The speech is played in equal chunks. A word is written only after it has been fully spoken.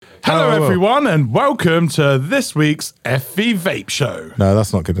Hello, everyone, and welcome to this week's FV Vape Show. No,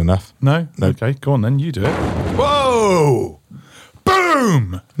 that's not good enough. No? Okay, go on then, you do it. Whoa!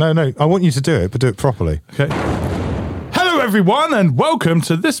 Boom! No, I want you to do it, but do it properly. Okay. Hello, everyone, and welcome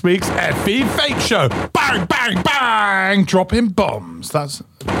to this week's FV Vape Show. Bang, bang, bang! Dropping bombs. That's...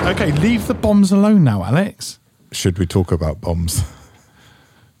 Okay, leave the bombs alone now, Alex. Should we talk about bombs?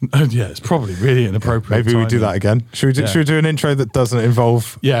 Yeah, it's probably really inappropriate. Maybe we do that again. Should we do an intro that doesn't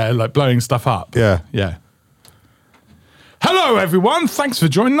involve... Yeah, like blowing stuff up. Yeah. Hello, everyone. Thanks for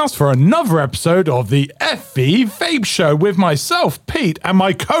joining us for another episode of the FV Vape Show with myself, Pete, and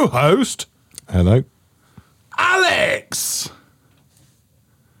my co-host... Hello. Alex!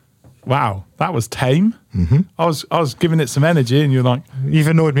 Wow, that was tame. Mm-hmm. I was giving it some energy and you're like... You've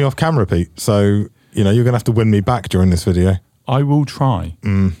annoyed me off camera, Pete, so, you're going to have to win me back during this video. I will try.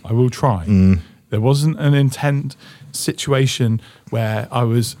 I will try. There wasn't an intent situation where I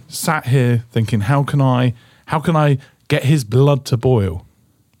was sat here thinking, how can I get his blood to boil?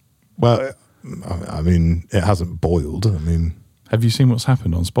 Well, I mean, it hasn't boiled. I mean... Have you seen what's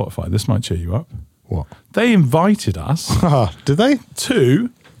happened on Spotify? This might cheer you up. What? They invited us did they? to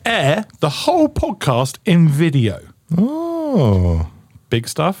air the whole podcast in video. Oh. Big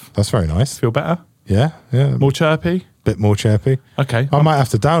stuff. That's very nice. Feel better? Yeah. More chirpy? Bit more chirpy. Okay. I might have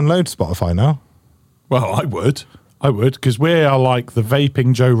to download Spotify now. Well, I would, because we are like the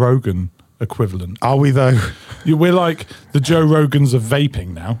vaping Joe Rogan equivalent. Are we, though? We're like the Joe Rogans of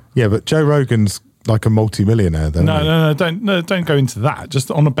vaping now. Yeah, but Joe Rogan's like a multi-millionaire, though. No, don't go into that.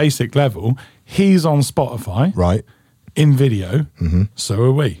 Just on a basic level, he's on Spotify, right, in video. So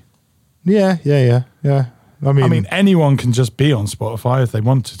are we. Yeah. I mean, anyone can just be on Spotify if they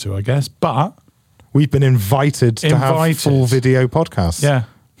wanted to, I guess. But we've been invited to have full video podcasts. Yeah,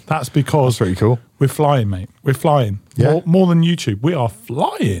 that's because pretty cool. We're flying, mate. We're flying. Yeah. More than YouTube. We are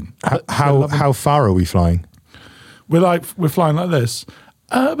flying. How far are we flying? We're flying like this.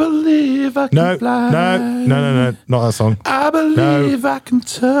 I believe I can fly. No, not that song. I believe I can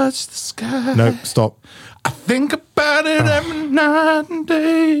touch the sky. No, stop. I think about it every night and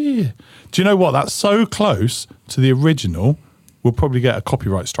day. Do you know what? That's so close to the original. We'll probably get a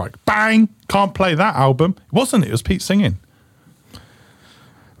copyright strike. Bang! Can't play that album. It wasn't. It was Pete singing.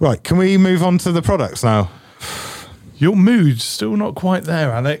 Right, can we move on to the products now? Your mood's still not quite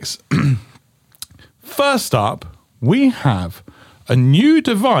there, Alex. First up, we have a new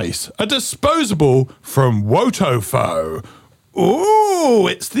device, a disposable from Wotofo. Ooh,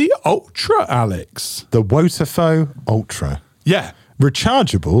 it's the Ultra, Alex. The Wotofo Ultra. Yeah.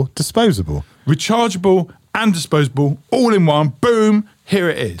 Rechargeable, disposable. Rechargeable and disposable, all in one. Boom, here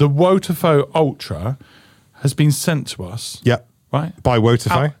it is. The Wotofo Ultra has been sent to us. Yep. Right? By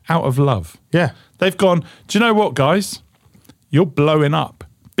Wotofo. Out of love. Yeah. They've gone, do you know what, guys? You're blowing up.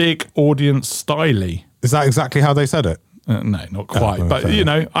 Big audience styly. Is that exactly how they said it? No, not quite. Oh, but, fair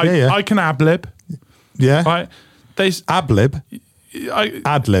enough. I can ad-lib. Yeah. Right? Ad-lib?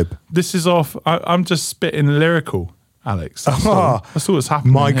 Ad-lib. This is off. I'm just spitting lyrical, Alex. That's all that's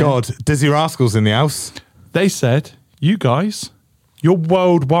happening. My here. God. Dizzy Rascals in the house. They said, you guys, you're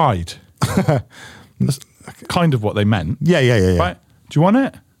worldwide. That's kind of what they meant. Yeah. Right? Do you want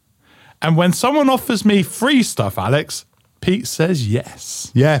it? And when someone offers me free stuff, Alex, Pete says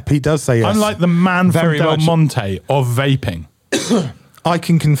yes. Yeah, Pete does say yes. I'm like the man Very from Del much. Monte of vaping. I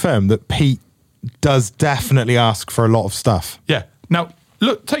can confirm that Pete does definitely ask for a lot of stuff. Yeah. Now,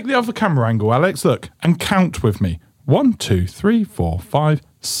 look, take the other camera angle, Alex. Look, and count with me. 1, 2, 3, 4, 5,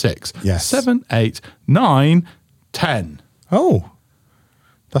 6, Yes. 7, 8, 9, 10. Oh,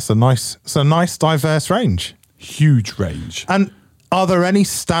 that's a nice diverse range. Huge range. And are there any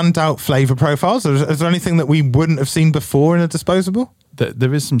standout flavour profiles? Is there anything that we wouldn't have seen before in a disposable?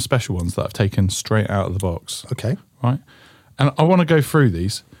 There is some special ones that I've taken straight out of the box. Okay. Right? And I want to go through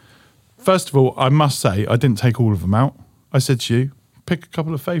these. First of all, I must say, I didn't take all of them out. I said to you, pick a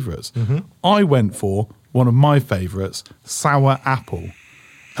couple of favourites. I went for one of my favourites, sour apple.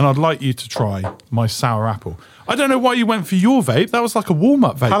 And I'd like you to try my sour apple. I don't know why you went for your vape. That was like a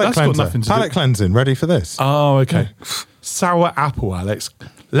warm-up vape. Palate That's cleanser. got nothing to Palate do. cleansing. Ready for this? Oh, okay. Sour apple, Alex.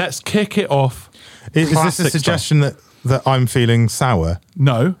 Let's kick it off. Is this a Classic suggestion that I'm feeling sour?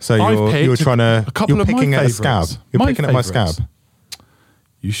 No. So I've you're trying to a couple you're of my picking at a scab. favourites. You're My picking at my favourites. scab.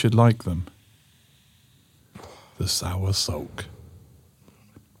 You should like them. The sour sulk.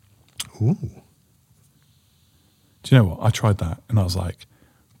 Ooh. Do you know what? I tried that and I was like,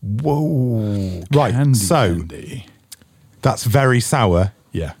 whoa. Right, Candy. That's very sour.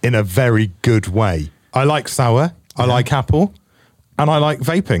 Yeah. In a very good way. I like sour. I like apple. And I like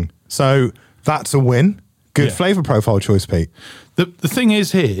vaping. So that's a win. Good flavour profile choice, Pete. The thing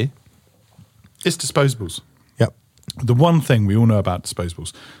is here, It's disposables. Yep. The one thing we all know about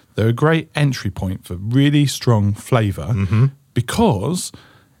disposables, they're a great entry point for really strong flavour because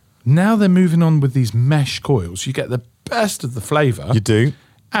now they're moving on with these mesh coils. You get the best of the flavour. You do.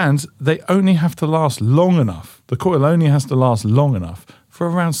 And they only have to last long enough. The coil only has to last long enough for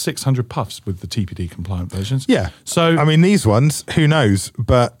around 600 puffs with the TPD compliant versions. Yeah. So, I mean, these ones, who knows,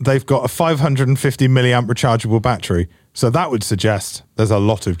 but they've got a 550 milliamp rechargeable battery. So that would suggest there's a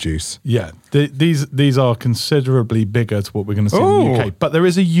lot of juice. yeah, these are considerably bigger to what we're going to see in the UK. But there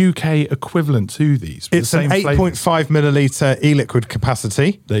is a UK equivalent to these. with It's the an same 8.5 milliliter e-liquid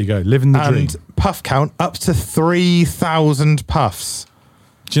capacity. There you go, living the dream. And puff count up to 3,000 puffs.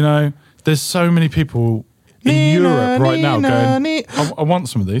 Do you know, there's so many people in Europe right now going, I want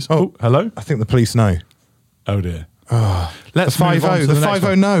some of these. Oh, hello? I think the police know. Oh, dear. The Let's move on 5-0, to the the next 5-0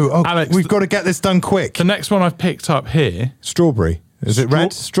 one. no. Oh, Alex, we've got to get this done quick. The next one I've picked up here, Strawberry. Is it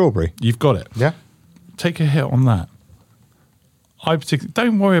red? Strawberry. you've got it. Yeah. Take a hit on that. I particularly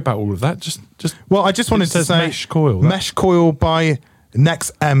don't worry about all of that. Just Well, I just wanted to says say mesh coil. Mesh coil by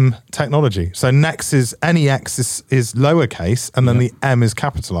Nex M technology. So Nex is NEX is lowercase and then the M is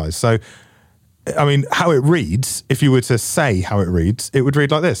capitalized. So I mean, how it reads, if you were to say how it reads, it would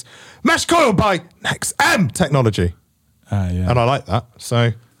read like this. Mesh coil by Nex M technology. yeah, And I like that.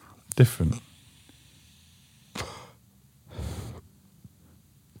 So different.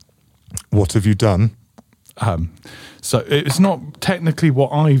 what have you done? So it's not technically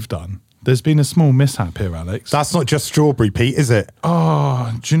what I've done. There's been a small mishap here, Alex. That's not just strawberry, Pete, is it?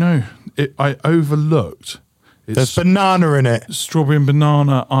 Oh, do you know? I overlooked. There's banana in it. Strawberry and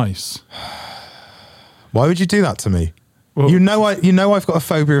banana ice. Why would you do that to me? Well, you know I've got a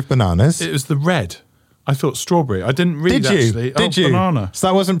phobia of bananas. It was the red. I thought strawberry. I didn't read Did you? actually. Did you? Banana. So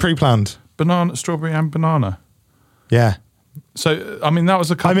that wasn't pre-planned. Banana, strawberry and banana. Yeah. So, I mean, that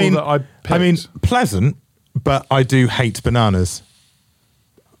was a couple that I picked. I mean, pleasant, but I do hate bananas.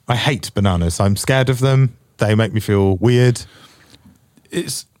 I hate bananas. I'm scared of them. They make me feel weird.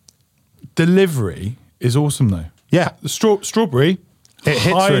 It's delivery is awesome though. Yeah. The strawberry. It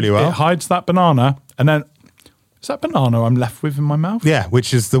hits really well. It hides that banana, and then is that banana I'm left with in my mouth? Yeah,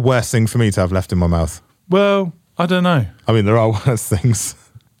 which is the worst thing for me to have left in my mouth. Well, I don't know. I mean, there are worse things.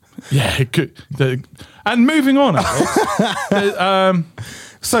 Yeah, it could. And moving on, Alex,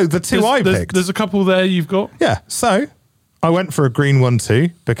 So the two I picked. There's a couple there you've got. Yeah, so I went for a green one too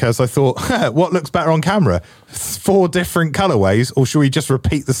because I thought, what looks better on camera? 4 different colorways, or should we just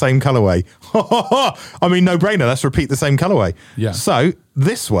repeat the same colorway? I mean, no brainer. Let's repeat the same colorway. Yeah. So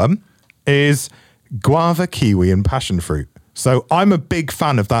this one is guava, kiwi, and passion fruit. So I'm a big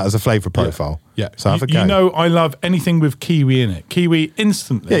fan of that as a flavor profile. Yeah. So have a go. You know, I love anything with kiwi in it. Kiwi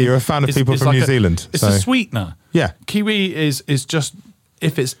instantly. Yeah, you're a fan of people from New Zealand, It's so- a sweetener. Yeah. Kiwi is just,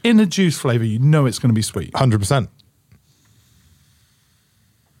 if it's in a juice flavor, you know it's going to be sweet. 100%.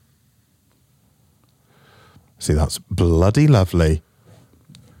 See, that's bloody lovely.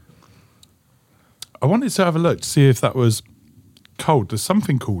 I wanted to have a look to see if that was cold. There's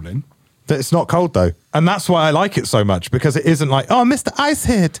something cool in. It's not cold though. And that's why I like it so much, because it isn't like, oh, Mr. Ice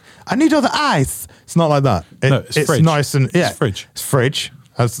Head, I need all the ice. It's not like that. No, it's fridge. Nice and, yeah. It's fridge. It's fridge.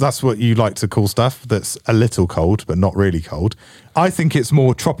 That's what you like to call stuff that's a little cold, but not really cold. I think it's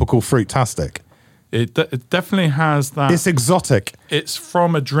more tropical fruit-tastic. It definitely has that. It's exotic. It's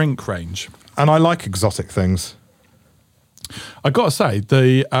from a drink range. And I like exotic things. I got to say,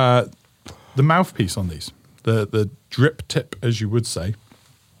 the mouthpiece on these, the drip tip, as you would say,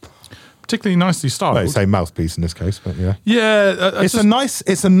 particularly nicely styled. Well, you say mouthpiece in this case, but yeah. Yeah. It's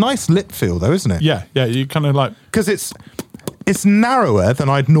a nice lip feel though, isn't it? Yeah, you kind of like... Because it's narrower than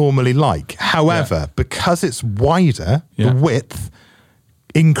I'd normally like. However, because it's wider, the width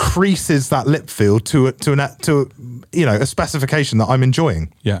increases that lip feel to a specification that I'm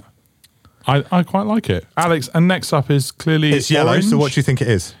enjoying. Yeah. I quite like it. Alex, and next up is clearly It's yellow, orange. so what do you think it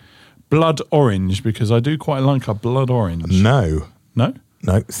is? Blood orange, because I do quite like a blood orange. No. No?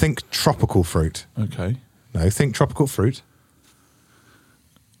 No, think tropical fruit. Okay. No, think tropical fruit.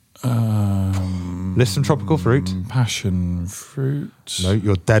 Listen, tropical fruit. Passion fruit. No,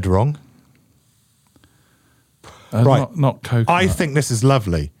 you're dead wrong. Right. Not coconut. I think this is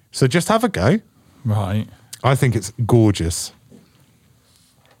lovely. So just have a go. Right. I think it's gorgeous.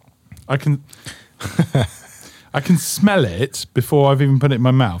 I can smell it before I've even put it in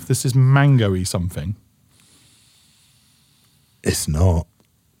my mouth. This is mango-y something. It's not.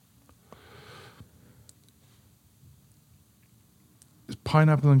 It's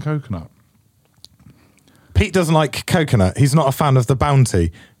pineapple and coconut. Pete doesn't like coconut. He's not a fan of the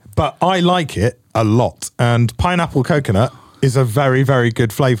Bounty, but I like it a lot. And pineapple coconut is a very, very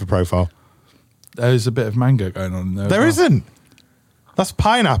good flavour profile. there's a bit of mango going on in there. There isn't. That's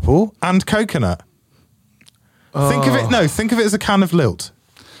pineapple and coconut. Think of it. No, think of it as a can of lilt.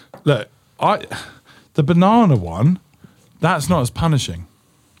 Look, the banana one, that's not as punishing.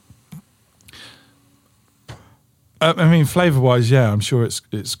 I mean, flavour-wise, yeah, I'm sure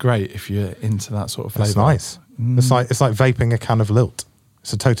it's great if you're into that sort of flavour. That's nice. It's like vaping a can of lilt.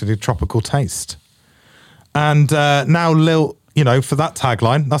 It's a totally tropical taste. And now lilt, you know, for that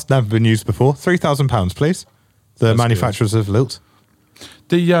tagline, that's never been used before. £3,000, please. The manufacturers of lilt.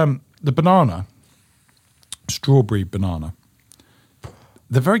 The banana, strawberry banana,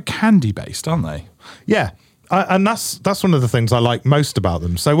 they're very candy-based, aren't they? Yeah. And that's one of the things I like most about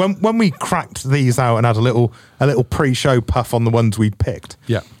them. So when we cracked these out and had a little pre-show puff on the ones we picked,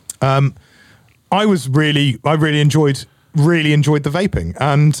 yeah, I really enjoyed the vaping,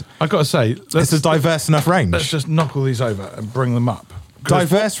 and I got to say, it's a diverse enough range. Let's just knock all these over and bring them up.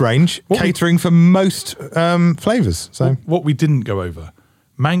 Diverse range, catering for most flavors. So what we didn't go over: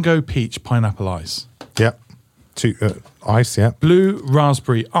 mango, peach, pineapple ice. Yep. Ice, yeah. Blue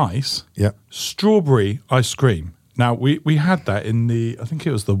raspberry ice. Yep. Strawberry ice cream. Now, we had that in I think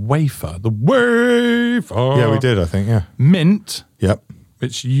it was the wafer. The wafer. Yeah, we did, I think, yeah. Mint. Yep.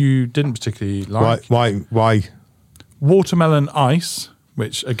 Which you didn't particularly like. Why? Watermelon ice,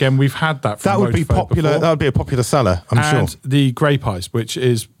 which, again, we've had that from That would be popular. before. That would be a popular seller, I'm sure. And the grape ice, which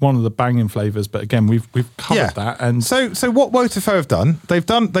is one of the banging flavours. But, again, we've covered that. And so what Wotifo have done, they've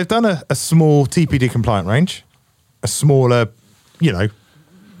done a small TPD compliant range, a smaller, you know,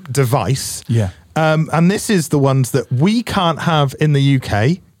 device. Yeah. And this is the ones that we can't have in the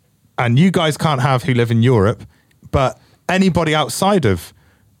UK, and you guys can't have who live in Europe, but anybody outside of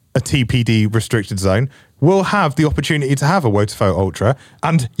a TPD restricted zone will have the opportunity to have a Wotifo Ultra,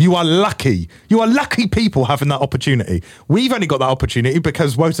 and you are lucky. You are lucky people having that opportunity. We've only got that opportunity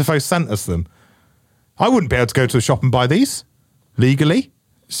because Wotifo sent us them. I wouldn't be able to go to a shop and buy these legally.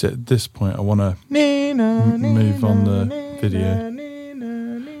 So at this point, I want to move on the video.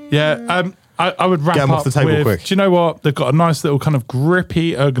 Yeah, I would wrap Get 'em up off the table with, quick. do you know what? They've got a nice little kind of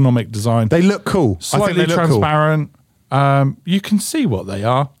grippy ergonomic design. They look cool. Slightly I think they look transparent. You can see what they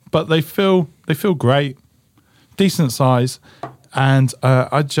are, but they feel great, decent size. And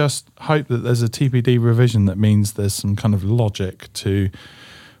I just hope that there's a TPD revision that means there's some kind of logic to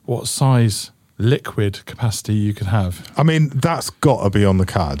what size liquid capacity you could have. I mean, that's got to be on the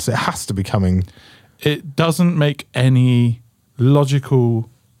cards. It has to be coming. It doesn't make any logical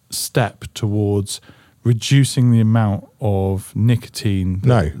step towards reducing the amount of nicotine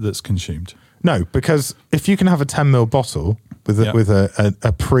that's consumed. No, because if you can have a 10ml bottle with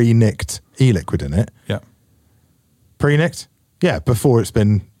a pre-nicked e-liquid in it. Yeah. Pre-nicked? Yeah, before it's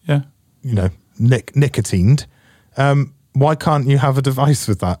been, you know, nicotined. Why can't you have a device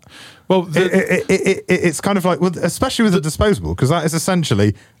with that? Well, it's kind of like, especially with a disposable, because that is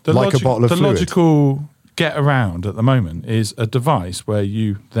essentially like a bottle of fluid. The logical get around at the moment is a device where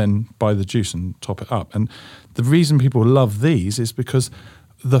you then buy the juice and top it up. And the reason people love these is because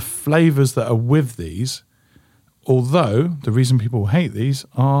the flavours that are with these, although the reason people hate these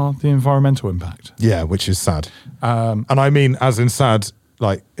are the environmental impact. Yeah, which is sad. And I mean, as in sad,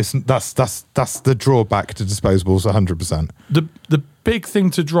 like that's the drawback to disposables 100%. The big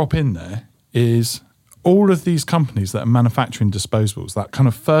thing to drop in there is all of these companies that are manufacturing disposables, that kind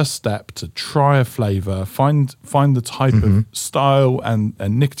of first step to try a flavour, find the type of style and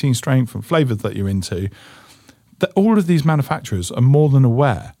nicotine strength and flavours that you're into, that all of these manufacturers are more than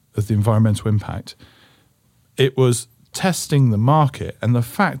aware of the environmental impact. It was testing the market, and the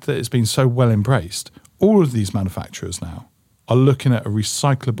fact that it's been so well embraced, all of these manufacturers now are looking at a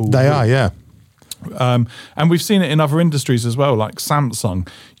recyclable They route. are, yeah. And we've seen it in other industries as well, like Samsung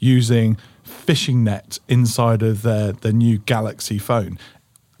using fishing net inside of their new Galaxy phone.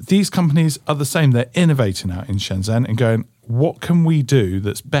 These companies are the same. They're innovating out in Shenzhen and going, what can we do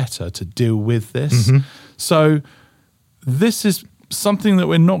that's better to deal with this? So this is something that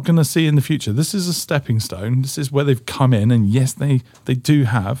we're not going to see in the future. This is a stepping stone. This is where they've come in, and yes, they do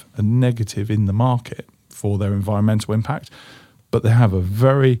have a negative in the market for their environmental impact, but they have a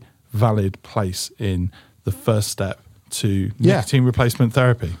very valid place in the first step to nicotine replacement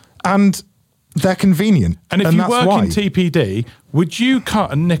therapy. And they're convenient. And if you work in TPD, would you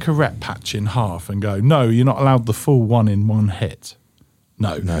cut a Nicorette patch in half and go, no, you're not allowed the full one in one hit?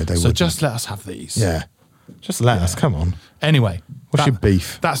 No, they wouldn't. So just let us have these. Yeah. Just let us, come on. Anyway. What's your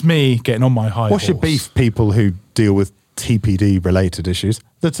beef? That's me getting on my high horse. What's your beef, people who deal with TPD-related issues?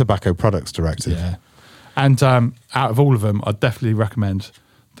 The Tobacco Products Directive. Yeah. And out of all of them, I'd definitely recommend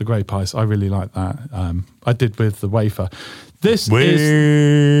the grape ice. I really like that. I did with the wafer. This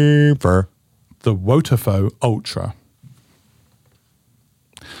is the Wotafo Ultra.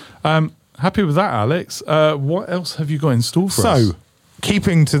 Happy with that, Alex. What else have you got in store for us? So,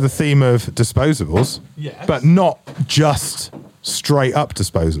 keeping to the theme of disposables, Yes. but not just straight up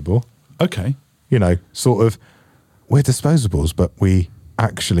disposable, Okay. you know, sort of, we're disposables, but we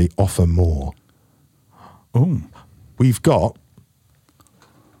actually offer more. Oh, We've got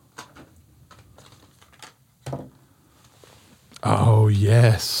oh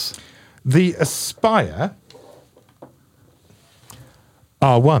yes. the Aspire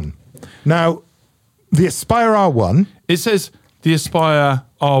R1. Now, the Aspire R1, It says the Aspire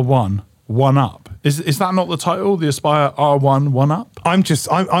R1 One Up. Is that not the title? The Aspire R1 One Up? I'm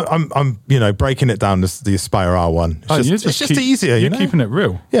you know, breaking it down as the Aspire R1. It's just easier, you You're know? keeping it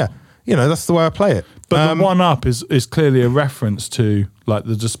real. Yeah, you know, that's the way I play it. But the One Up is clearly a reference to like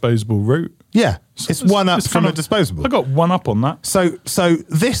the disposable route. Yeah, it's one up from a disposable. I got One Up on that. So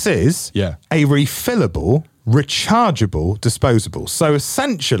this is Yeah. a refillable, rechargeable disposable. So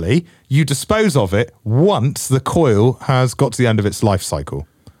essentially, you dispose of it once the coil has got to the end of its life cycle.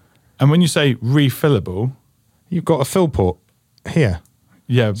 And when you say refillable, You've got a fill port here.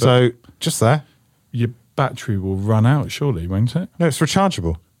 yeah, but So just there. your battery will run out shortly, won't it? No, it's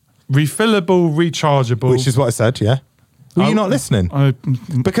rechargeable, Refillable, rechargeable. which is what I said, yeah. Were you not listening?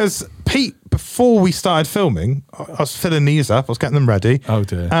 Because Pete, before we started filming, I was filling these up. I was getting them ready. Oh,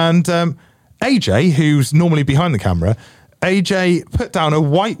 dear. And AJ, who's normally behind the camera, AJ put down a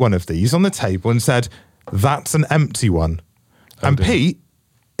white one of these on the table and said, "That's an empty one." And dear. Pete,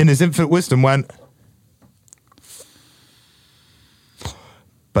 in his infinite wisdom, went,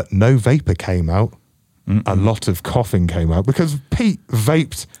 but no vapor came out. A lot of coughing came out because Pete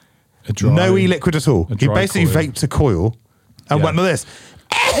vaped A dry- no e-liquid at all. a He dry basically coil. vaped a coil and Yeah. went like this.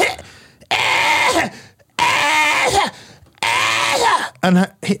 And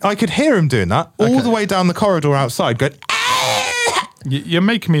I could hear him doing that all Okay. the way down the corridor outside going, You're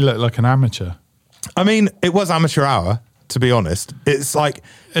making me look like an amateur. I mean, it was amateur hour, to be honest. It's like,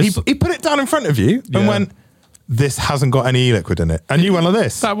 It's- he put it down in front of you and Yeah. went, this hasn't got any e-liquid in it. And you went like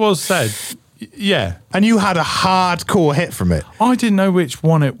this. That was said. Yeah. And you had a hardcore hit from it. I didn't know which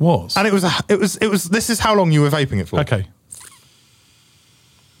one it was. And it was, this is how long you were vaping it for. Okay.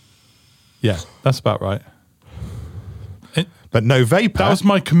 Yeah, that's about right. But no vapor. That was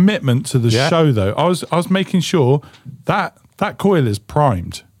my commitment to the Yeah. show, though. I was making sure that coil is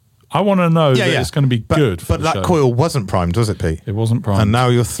primed. I want to know that it's going to be good. For But the that show. coil wasn't primed, was it, Pete? It wasn't primed. And now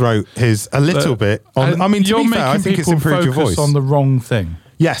your throat is a little bit on. And I mean, to you're be fair, I making think it's people improved your focus voice. on the wrong thing.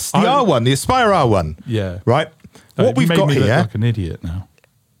 Yes, the R1, the Aspire R1. Yeah. Right? You What we've made got me look here like an idiot now.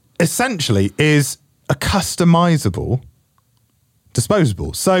 essentially is a customizable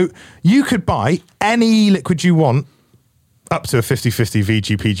disposable. So you could buy any liquid you want up to a 50-50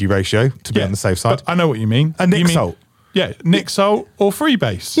 VG-PG ratio to be on the safe side. But I know what you mean. A You Nick mean- Salt. Yeah, Nick Salt or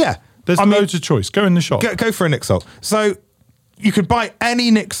Freebase. Yeah. There's I mean- loads of choice. Go in the shop. Go for a Nick Salt. So you could buy any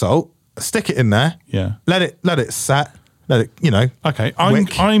Nick Salt, stick it in there, Yeah. let it set, let it, you know. Okay,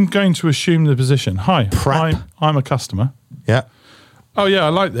 wick. I'm going to assume the position. Hi, Prep. I'm a customer. Yeah. Oh yeah, I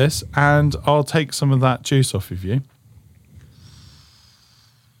like this, and I'll take some of that juice off of you.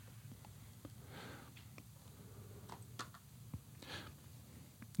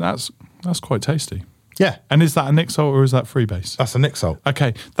 That's quite tasty. Yeah. And is that a Nick Salt or is that Freebase? That's a Nick Salt.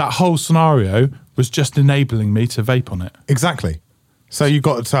 Okay, that whole scenario was just enabling me to vape on it. Exactly. So you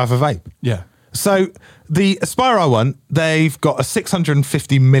got to have a vape. Yeah. So the Aspire R1, they've got a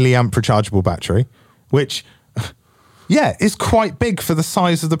 650 milliamp rechargeable battery, which, yeah, is quite big for the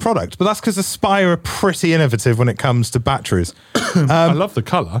size of the product. But that's because Aspire are pretty innovative when it comes to batteries. I love the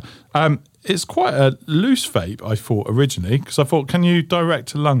colour. It's quite a loose vape, I thought originally, because I thought, can you direct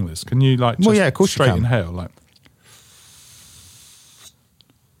to lungless? Can you like just Well, yeah, of course you straight can. inhale? Like,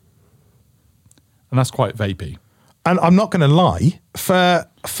 and that's quite vapey. And I'm not going to lie, for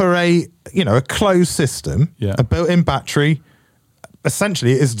a a closed system, Yeah. a built-in battery,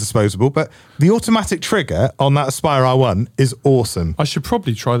 essentially it is disposable, but the automatic trigger on that Aspire R1 is awesome. I should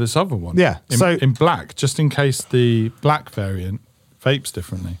probably try this other one. Yeah, so- in black, just in case the black variant vapes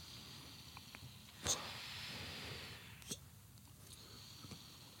differently.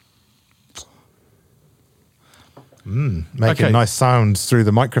 Making Okay. nice sounds through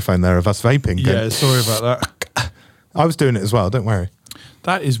the microphone there of us vaping. Yeah, sorry about that. I was doing it as well, don't worry.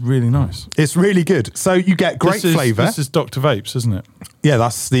 That is really nice. It's really good. So you get great flavour. This is Dr. Vapes, isn't it? Yeah,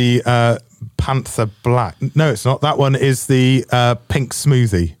 that's the Panther Black. No, it's not. That one is the pink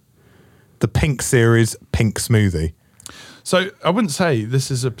smoothie. The pink series pink smoothie. So I wouldn't say this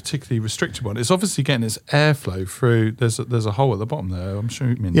is a particularly restricted one. It's obviously getting its airflow through. There's a hole at the bottom there. I'm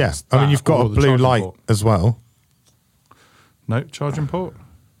sure. Yes, I mean you've got a blue light port as well. No charging port.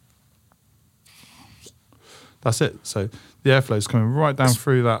 That's it. So the airflow is coming right down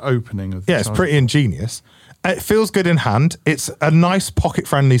through that opening of the it's pretty ingenious. It feels good in hand. It's a nice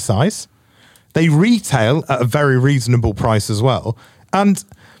pocket-friendly size. They retail at a very reasonable price as well. And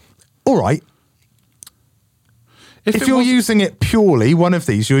all right. If you're using it purely, one of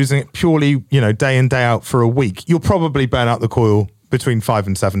these, you're using it purely, day in, day out for a week, you'll probably burn out the coil between 5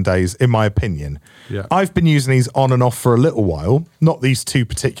 and 7 days, in my opinion. Yeah. I've been using these on and off for a little while, not these two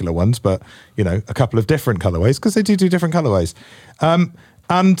particular ones, but, a couple of different colorways, because they do different colorways.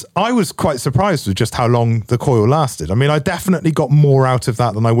 And I was quite surprised with just how long the coil lasted. I mean, I definitely got more out of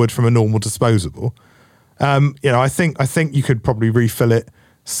that than I would from a normal disposable. I think you could probably refill it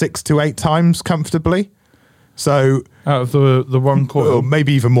 6 to 8 times comfortably. So out of the one coil, or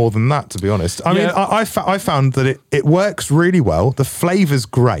maybe even more than that, to be honest. I mean, I found that it works really well. The flavor's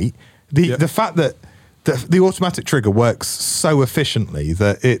great. The fact that the automatic trigger works so efficiently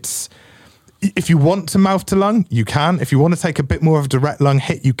that it's, if you want to mouth to lung, you can. If you want to take a bit more of a direct lung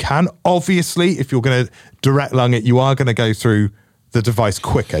hit, you can. Obviously, if you're going to direct lung it, you are going to go through the device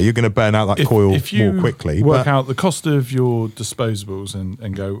quicker. You're going to burn out that coil more quickly. Work out the cost of your disposables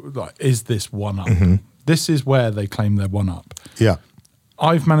and go, like, is this one up? Mm-hmm. This is where they claim they're one up. Yeah.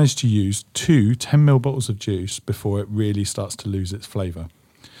 I've managed to use 2 10ml bottles of juice before it really starts to lose its flavour.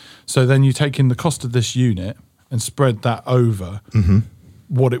 So then you take in the cost of this unit and spread that over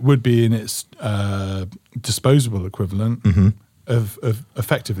what it would be in its disposable equivalent of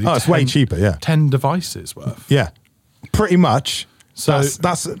effectively. Oh, it's way cheaper, yeah. 10 devices worth. Yeah, pretty much. So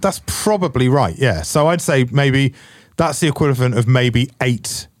that's probably right, yeah. So I'd say maybe that's the equivalent of maybe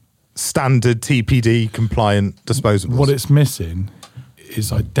 8 standard TPD compliant disposables. What it's missing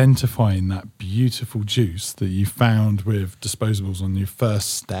is identifying that beautiful juice that you found with disposables on your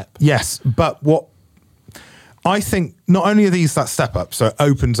first step. Yes, but what I think, not only are these that step up, so it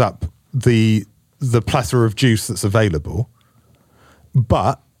opens up the plethora of juice that's available,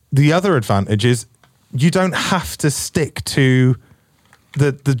 but the other advantage is you don't have to stick to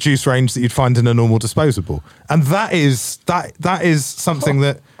the juice range that you'd find in a normal disposable. And that is something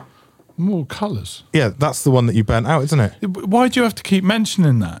that... More colours. Yeah, that's the one that you burnt out, isn't it? Why do you have to keep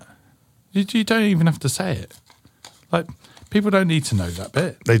mentioning that? You don't even have to say it. Like, people don't need to know that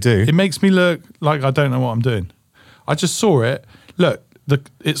bit. They do. It makes me look like I don't know what I'm doing. I just saw it. Look,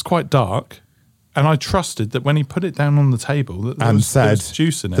 it's quite dark, and I trusted that when he put it down on the table that there was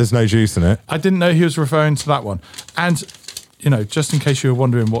juice in it. There's no juice in it. I didn't know he was referring to that one. And, just in case you were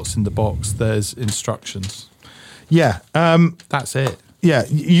wondering what's in the box, there's instructions. Yeah. That's it. Yeah,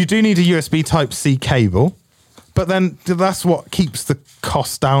 you do need a USB Type-C cable, but then that's what keeps the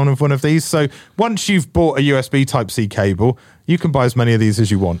cost down of one of these. So once you've bought a USB Type-C cable, you can buy as many of these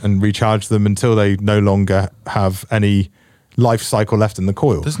as you want and recharge them until they no longer have any life cycle left in the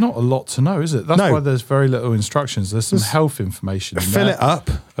coil. There's not a lot to know, is it? That's why there's very little instructions. There's some health information in fill there it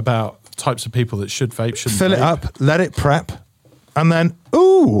up about types of people that should vape, shouldn't fill vape. it up, let it prep, and then,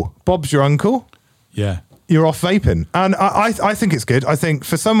 ooh, Bob's your uncle. Yeah. You're off vaping. And I think it's good. I think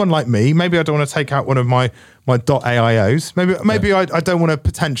for someone like me, maybe I don't want to take out one of my .aios. Maybe I don't want to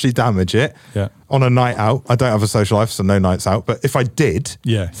potentially damage it on a night out. I don't have a social life, so no nights out. But if I did,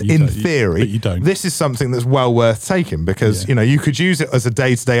 in theory, you don't. This is something that's well worth taking because, you could use it as a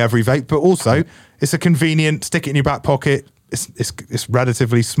day-to-day every vape, but also it's a convenient, stick it in your back pocket. It's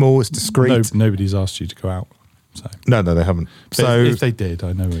relatively small, it's discreet. Nobody's asked you to go out. So. No, they haven't. But so if they did,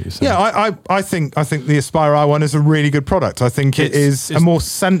 I know what you're saying. Yeah, I think the Aspire R1 is a really good product. I think it's a more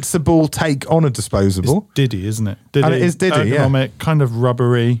sensible take on a disposable. It's Diddy, isn't it? Diddy, and it is Diddy, ergonomic, kind of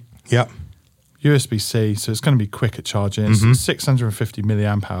rubbery. Yeah. USB-C, so it's going to be quick at charging. It's 650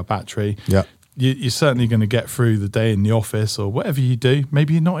 milliamp hour battery. Yeah. You're certainly going to get through the day in the office or whatever you do.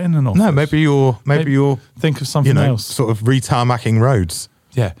 Maybe you're not in an office. No, maybe you're think of something else. Sort of retarmacking roads.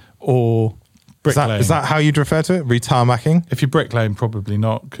 Yeah, or bricklaying. Is that how you'd refer to it? Retarmacking? If you're bricklaying, probably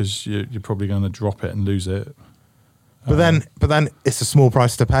not, because you're probably going to drop it and lose it. But then it's a small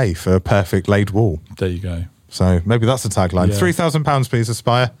price to pay for a perfect laid wall. There you go. So maybe that's the tagline. Yeah. £3,000, please,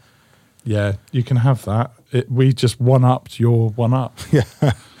 Aspire. Yeah, you can have that. We just one-upped your one-up. Yeah,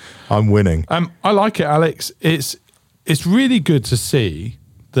 I'm winning. I like it, Alex. It's really good to see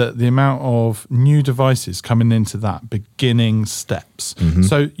that the amount of new devices coming into that beginning steps. Mm-hmm.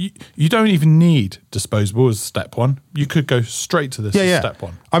 So you don't even need disposable as step one. You could go straight to this as step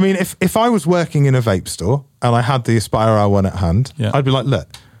one. I mean, if I was working in a vape store and I had the Aspire R1 at hand, I'd be like, look,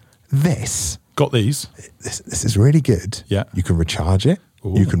 this Got these. This is really good. Yeah. You can recharge it.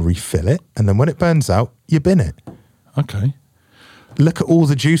 Ooh. You can refill it. And then when it burns out, you bin it. Okay. Look at all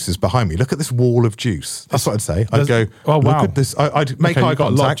the juices behind me. Look at this wall of juice. That's what I'd say. I'd go, oh, wow. Look at this. I'd make Okay, eye you've got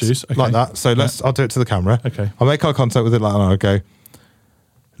a lot of contact juice. Okay. like that. So I'll do it to the camera. Okay. I'll make eye contact with it like that. And I'll go,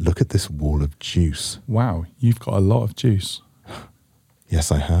 look at this wall of juice. Wow, you've got a lot of juice.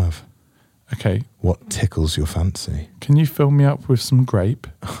 Yes, I have. Okay. What tickles your fancy? Can you fill me up with some grape?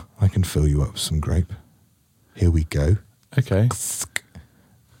 I can fill you up with some grape. Here we go. Okay.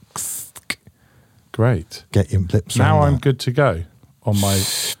 Great. Get your lips Now around I'm that. good to go on my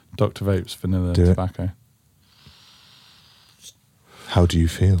Dr. Vape's vanilla Do it. tobacco. How do you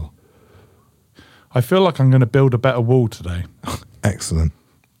feel? I feel like I'm going to build a better wall today. Excellent.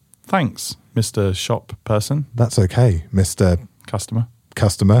 Thanks, Mr. Shop person, That's okay, Mr. customer.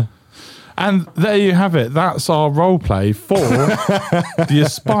 Customer. And there you have it. That's our role play for the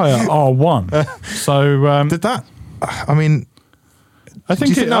Aspire R1. So Did that? I mean, I do think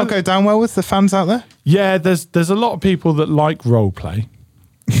you think that'll go down well with the fans out there? Yeah, there's a lot of people that like role play.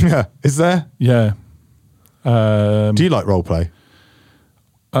 Yeah. Is there? Yeah. Do you like role play?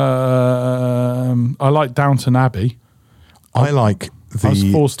 I like Downton Abbey. I like the. I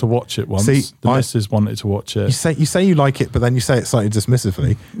was forced to watch it once. See, the missus wanted to watch it. You say you like it, but then you say it slightly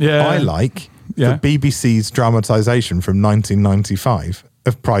dismissively. Yeah. I like Yeah. the BBC's dramatisation from 1995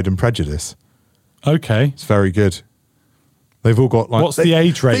 of Pride and Prejudice. Okay. It's very good. They've all got like. What's the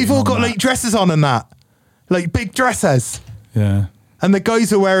age rating They've all on got that? like dresses on and that, like big dresses, Yeah. and the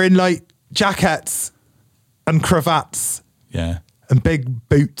guys are wearing like jackets and cravats Yeah. and big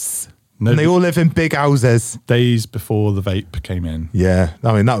boots, No, and they all live in big houses. Days before the vape came in. Yeah,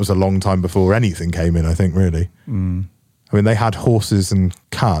 I mean that was a long time before anything came in. I think really. Mm. I mean they had horses and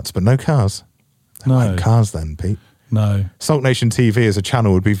carts, but no cars. There No. weren't cars then, Pete. No. Salt Nation TV as a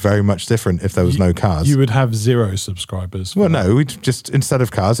channel would be very much different if there was no cars. You would have 0 subscribers. Well, no, we'd just instead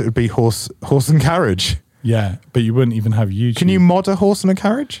of cars, it would be horse and carriage. Yeah, but you wouldn't even have YouTube. Can you mod a horse and a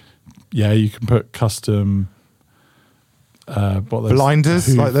carriage? Yeah, you can put custom what those Blinders,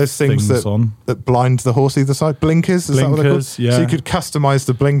 hoof like those things that blind the horse either side. Blinkers, is that what they're called? Blinkers, yeah. So you could customize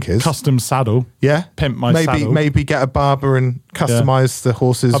the blinkers. custom saddle. Yeah, Pimp my maybe saddle. maybe get a barber and customize the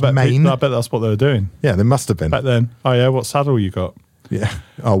horse's mane. I bet that's what they were doing Yeah, they must have been. back then. Oh yeah, what saddle you got? Yeah.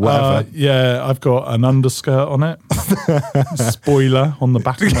 Oh, whatever. Yeah, I've got an underskirt on it. Spoiler on the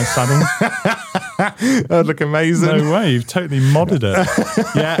back of my saddle. That'd look amazing. No way, you've totally modded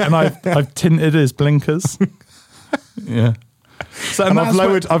it. Yeah, and I've tinted his blinkers. Yeah. So And that's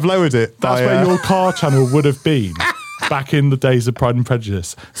I've lowered it. That's by, where your car channel would have been back in the days of Pride and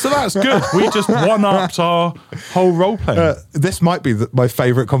Prejudice. So that's good. We just one-upped our whole role playing. this might be my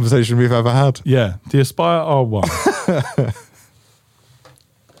favourite conversation we've ever had. Yeah, the Aspire R1.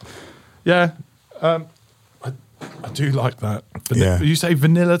 Yeah, I do like that. Yeah. You say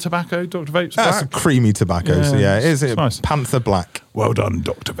vanilla tobacco, Dr. Vape's That's a black? creamy tobacco. So Yeah, yeah, is it's it nice. Panther Black? Well done,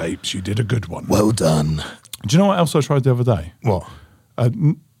 Dr. Vapes. You did a good one. Well done. Do you know what else I tried the other day? What?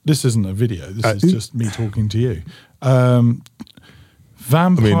 This isn't a video. This is just me talking to you. I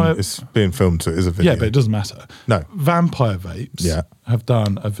Vampire... mean, it's being filmed, so it is a video. Yeah, but it doesn't matter. No. Vampire Vapes Yeah. have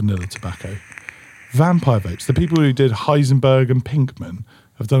done a vanilla tobacco. Vampire Vapes, the people who did Heisenberg and Pinkman,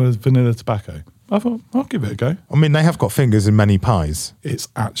 have done a vanilla tobacco. I thought, I'll give it a go. I mean, they have got fingers in many pies. It's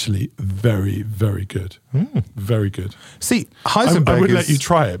actually very, very good. Very good. See, Heisenberg I would is... let you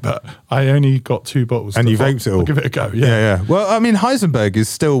try it, but I only got 2 bottles. And so you I thought, vaped it all. I'll give it a go. Yeah, Yeah. yeah. Well, I mean, Heisenberg is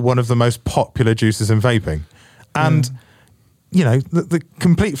still one of the most popular juices in vaping. And, you know, the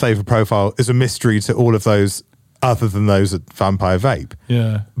complete flavour profile is a mystery to all of those other than those at Vampire Vape.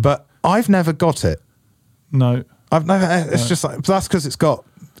 Yeah. But I've never got it. No. I've never... It's just like... That's because it's got,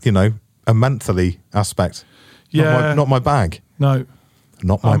 you know, a monthly aspect. Yeah. Not my bag. No.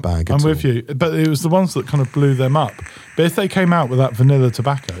 Not my bag at I'm all. with you. But it was the ones that kind of blew them up. But if they came out with that vanilla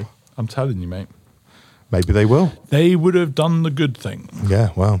tobacco, I'm telling you, mate, Maybe they will. they would have done the good thing. Yeah,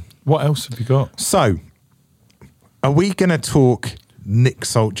 well... What else have you got? So, are we going to talk Nick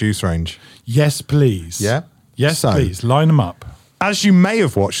Salt Juice Range? Yes, please. Yeah? Yes, So- please. Line them up. As you may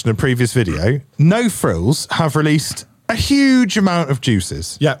have watched in a previous video, No Frills have released a huge amount of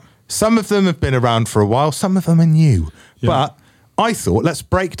juices. Yeah. Some of them have been around for a while, some of them are new. Yeah. But I thought, let's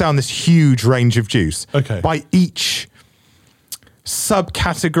break down this huge range of juice Okay. by each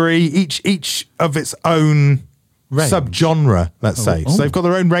subcategory, each of its own Range. subgenre, let's say. oh. So they've got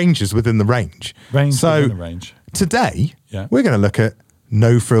their own ranges within the range. Range so within the range. today, Yeah. we're going to look at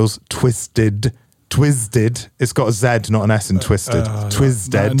No Frills Twisted Twisted. It's got a Z, not an S in twisted.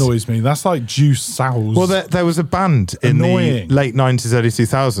 Twisted. That annoys me. That's like juice sows. Well, there was a band in the late 90s, early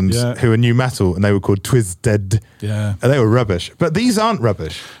 2000s who were new metal, and they were called Twisted. Yeah. And they were rubbish. But these aren't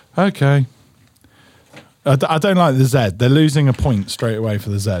rubbish. Okay. I don't like the Z. They're losing a point straight away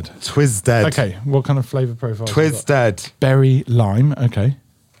for the Z. Twisted. Okay. What kind of flavour profile? Twisted. Berry lime. Okay.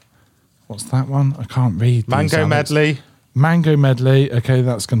 What's that one? I can't read. Mango medley. Mango medley. Okay,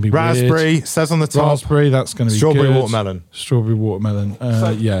 that's going to be raspberry. Weird. Says on the top. Raspberry. That's going to be strawberry good. watermelon. Strawberry watermelon.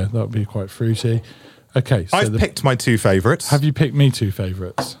 Yeah, that would be quite fruity. Okay, so I've picked my two favourites. Have you picked me two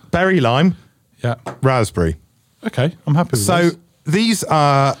favourites? Berry lime. Yeah. Raspberry. Okay, I'm happy with this. So these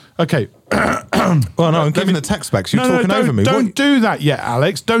are okay. Well, no, I'm giving the tech specs. You're talking over me. Don't do that yet,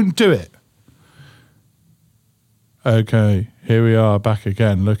 Alex. Don't do it. Okay, here we are back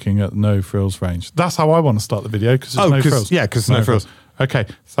again looking at no frills range. That's how I want to start the video because there's no frills. Yeah, because no frills. Okay,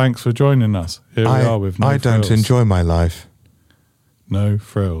 thanks for joining us. Here we are with no frills. I don't enjoy my life. No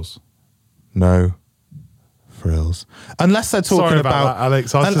frills. No frills. Unless they're talking Sorry about that,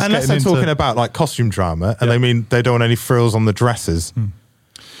 Alex. Unless they're talking about like costume drama and they mean they don't want any frills on the dresses.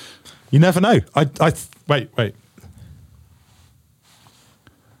 You never know. Wait.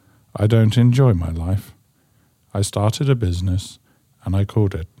 I don't enjoy my life. I started a business and I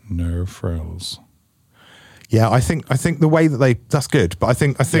called it No Frills. Yeah, I think the way that that's good, but I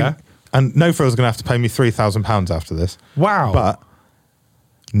think and No Frills are going to have to pay me £3,000 after this. Wow. But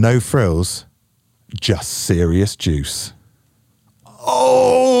No Frills, just serious juice.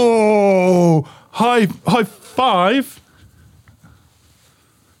 Oh, high five.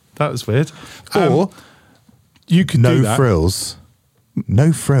 That was weird. Or you could do that.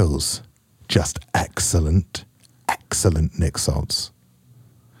 No frills, just excellent Nick salts.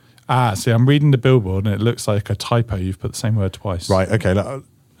 See, I'm reading the billboard and it looks like a typo. You've put the same word twice. Right, okay.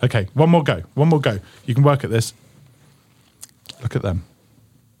 Okay, one more go. You can work at this. Look at them.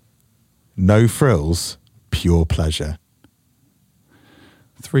 No frills, pure pleasure.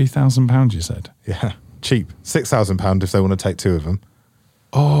 £3,000, you said? Yeah, cheap. £6,000 if they want to take two of them.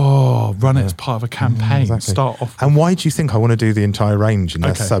 Oh, run it as part of a campaign. Exactly. Start off. And why do you think I want to do the entire range in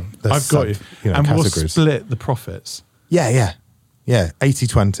their sub? I've got you. And categories. We'll split the profits. Yeah.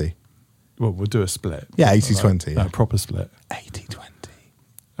 80-20. Well, we'll do a split. Yeah, 80-20. No, proper split.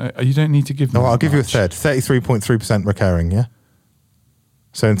 80-20. You don't need to give me. No, I'll give you a third. 33.3% recurring. Yeah.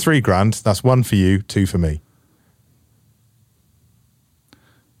 So in £3,000, that's one for you, two for me.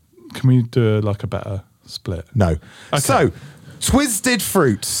 Can we do a better split? No. Okay. So. Twisted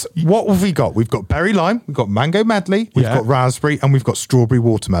fruits. What have we got? We've got berry lime, we've got mango medley, we've got raspberry, and we've got strawberry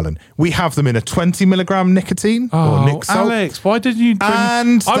watermelon. We have them in a 20 milligram nicotine or nic salt. Alex, why did you bring...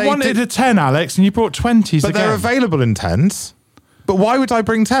 I wanted a 10, Alex, and you brought 20s But they're available in 10s. But why would I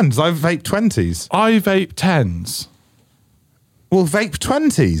bring 10s? I vape 20s. I vape 10s. Well, vape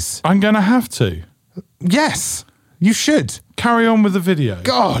 20s. I'm going to have to. Yes, you should. Carry on with the video.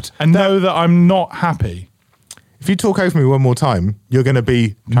 God. And know that I'm not happy. If you talk over me one more time, you're going to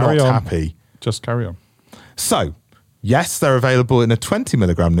be not happy. Just carry on. So, yes, they're available in a 20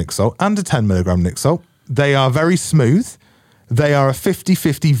 milligram nic salt and a 10 milligram nic salt. They are very smooth. They are a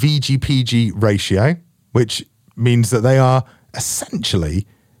 50-50 VG-PG ratio, which means that they are essentially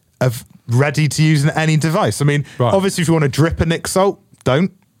ready to use in any device. I mean, obviously, if you want to drip a nic salt,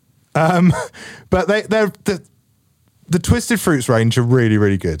 don't. But they're the Twisted Fruits range are really,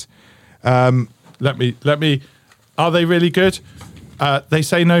 really good. Let me. Are they really good? They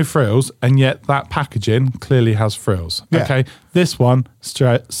say no frills, and yet that packaging clearly has frills. Yeah. Okay, this one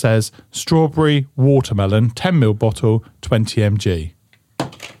says strawberry watermelon, 10ml bottle, 20 mg.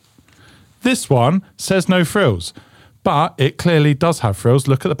 This one says no frills, but it clearly does have frills.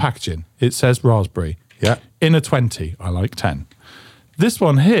 Look at the packaging. It says raspberry. Yeah. In a 20, I like 10. This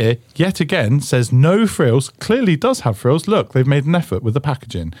one here, yet again, says no frills, clearly does have frills. Look, they've made an effort with the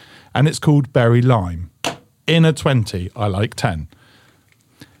packaging. And it's called berry lime. In a 20, I like 10.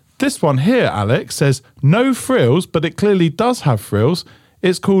 This one here, Alex, says no frills, but it clearly does have frills.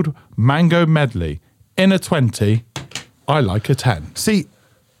 It's called mango medley. In a 20, I like a 10. See,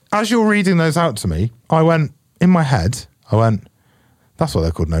 as you're reading those out to me, in my head, that's what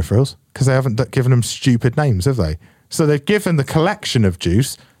they're called, no frills, because they haven't given them stupid names, have they? So they've given the collection of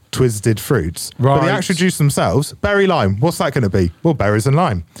juice Twisted Fruits. Right. But the actual juice themselves, berry lime, what's that going to be? Well, berries and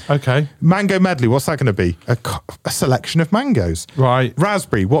lime. Okay. Mango medley, what's that going to be? A selection of mangoes. Right.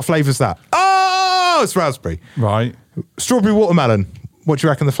 Raspberry, what flavour's that? Oh, it's raspberry. Right. Strawberry watermelon, what do you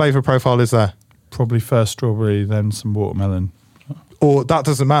reckon the flavour profile is there? Probably first strawberry, then some watermelon. Or that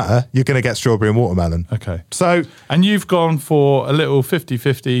doesn't matter, you're going to get strawberry and watermelon. Okay. So, and you've gone for a little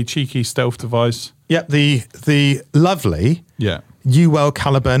 50-50 cheeky stealth device. Yep, the lovely Yeah. UL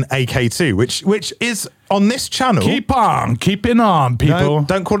Caliburn AK2, which is on this channel. Keep on, keeping on, people. No,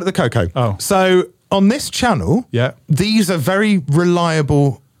 don't call it the Coco. Oh. So on this channel, Yeah. these are very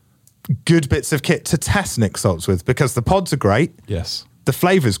reliable, good bits of kit to test Nick salts with because the pods are great, Yes. the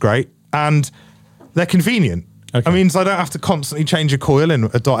flavour's great, and they're convenient. Okay. It means I don't have to constantly change a coil in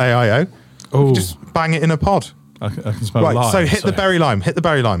a .aio. Oh. Just bang it in a pod. I can smell Right, lime. so hit the berry lime. Hit the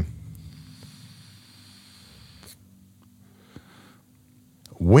berry lime.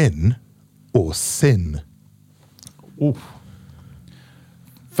 Win or sin? Ooh.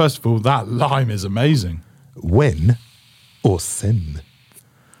 First of all, that lime is amazing. Win or sin?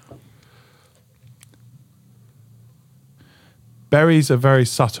 Berries are very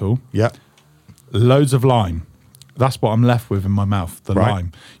subtle. Yep. Loads of lime. That's what I'm left with in my mouth, the Right.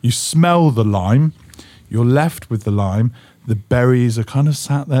 lime. You smell the lime. You're left with the lime. The berries are kind of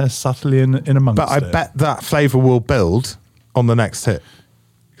sat there subtly in amongst But I it. bet that flavour will build on the next hit.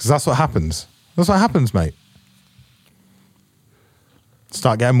 Because that's what happens. That's what happens, mate.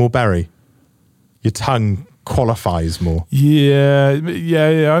 Start getting more berry. Your tongue qualifies more. Yeah.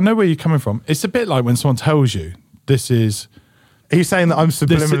 I know where you're coming from. It's a bit like when someone tells you this is... Are you saying that I'm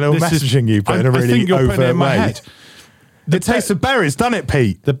subliminal this is- messaging you, but in a I really think you're putting it overt in my way? head. The taste of berries, done it,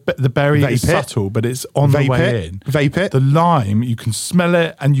 Pete? The berry Vape is it. subtle, but it's on the Vape way it. in. Vape it. The lime, you can smell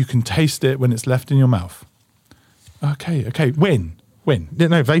it and you can taste it when it's left in your mouth. Okay. Win.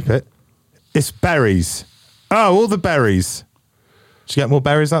 No, vape it. It's berries. Oh, all the berries. Did you get more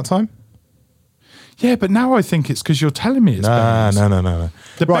berries that time? Yeah, but now I think it's because you're telling me it's berries. No.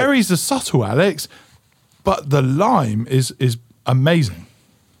 The Right. berries are subtle, Alex, but the lime is amazing.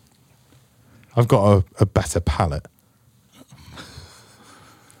 I've got a better palate.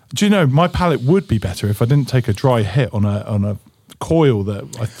 Do you know, my palate would be better if I didn't take a dry hit on a coil that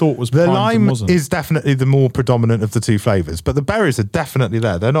I thought was The primed and lime wasn't. is definitely the more predominant of the two flavours, but the berries are definitely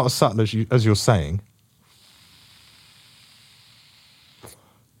there. They're not as subtle as you're saying.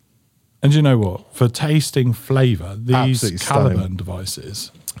 And you know what? For tasting flavour, these Absolutely stunning. Caliburn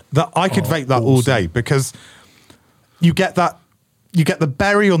devices... That I could vape that all awesome. day because you get the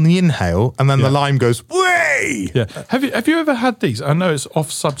berry on the inhale and then Yeah. the lime goes way. Yeah. Have you ever had these? I know it's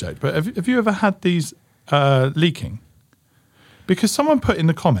off subject, but have you ever had these leaking? Because someone put in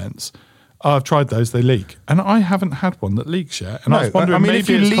the comments, oh, I've tried those, they leak. And I haven't had one that leaks yet. And I was wondering, if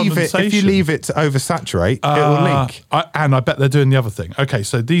maybe you it's leave it, if you condensation. leave it to oversaturate, it will leak. And I bet they're doing the other thing. Okay,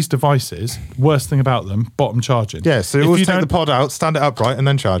 so these devices, worst thing about them, bottom charging. Yeah, so If always you take the don't- pod out, stand it upright, and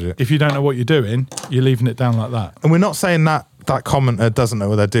then charge it. If you don't know what you're doing, you're leaving it down like that. And we're not saying that commenter doesn't know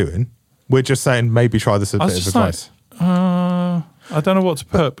what they're doing. We're just saying maybe try this as a I bit was of just like, advice. I don't know what to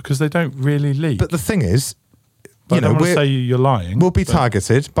put because they don't really leak. But the thing is, But you know, I don't want to say you're lying. we'll be but-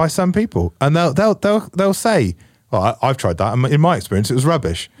 targeted by some people, and they'll say, "Well, I've tried that, and in my experience, it was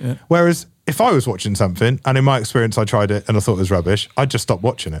rubbish." Yeah. Whereas if I was watching something, and in my experience, I tried it and I thought it was rubbish, I'd just stop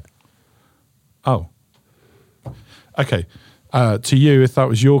watching it. Oh. Okay. To you, if that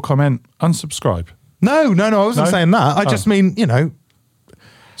was your comment, unsubscribe. No, I wasn't No? saying that. I Oh. just mean,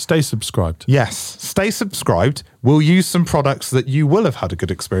 Stay subscribed. yes, stay subscribed. We'll use some products that you will have had a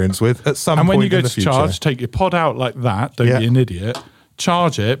good experience with at some And point when you go in the to future. charge, take your pod out like that. Don't Yeah. be an idiot.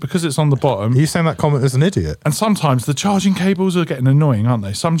 Charge it because it's on the bottom. Are you saying that comment is an idiot? And sometimes the charging cables are getting annoying, aren't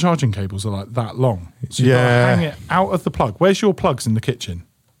they? Some charging cables are like that long. So you've got to Yeah. hang it out of the plug. Where's your plugs in the kitchen?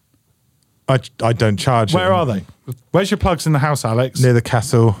 I don't charge. Where it. are they? Where's your plugs in the house, Alex? Near the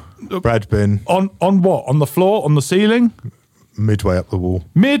kettle, bread bin, On what? On the floor? On the ceiling? midway up the wall.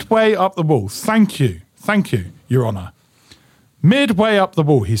 Midway up the wall. Thank you, Your Honour. Midway up the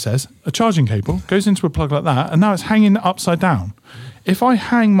wall, he says, a charging cable goes into a plug like that, and now it's hanging upside down. If I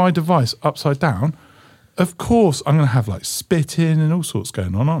hang my device upside down, of course I'm going to have like spitting and all sorts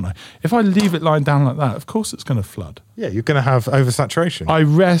going on, aren't I? If I leave it lying down like that, of course it's going to flood. Yeah, you're going to have oversaturation. I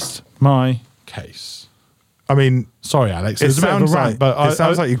rest my case. I mean, Sorry, Alex. it It's a bit of a sounds rant, like but it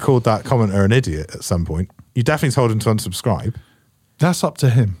sounds like you called that commenter an idiot at some point. You definitely told him to unsubscribe. that's up to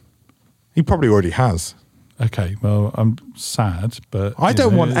him. He probably already has. Okay, well, I'm sad, but I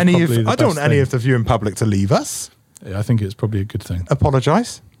don't want it's any probably of the I don't best want any thing. of the viewing public to leave us. Yeah, I think it's probably a good thing.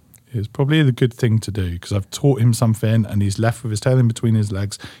 Apologise. It's probably the good thing to do because I've taught him something and he's left with his tail in between his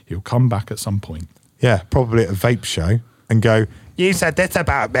legs. He'll come back at some point. Yeah, probably at a vape show and go, "You said this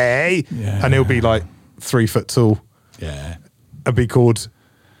about me," Yeah. and he'll be like 3 foot tall Yeah. and be called.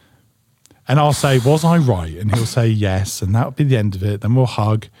 And I'll say, was I right? And he'll say yes. And that'll be the end of it. Then we'll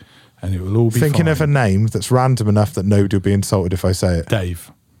hug and it will all be Thinking fine. of a name that's random enough that nobody will be insulted if I say it.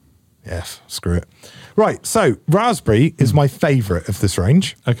 Dave. Yeah, screw it. Right, so raspberry is my favourite of this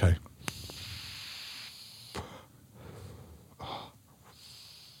range. Okay.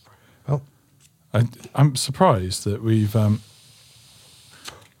 I'm surprised that we've.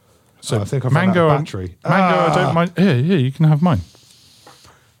 So I think I've mango, run out of battery. I don't mind. Here, you can have mine.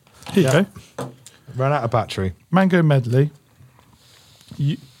 Here you go. Ran out of battery. Mango medley.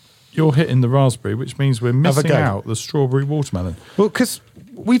 You're hitting the raspberry, which means we're missing out the strawberry watermelon. Well, because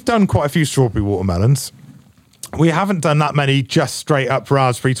we've done quite a few strawberry watermelons. We haven't done that many just straight up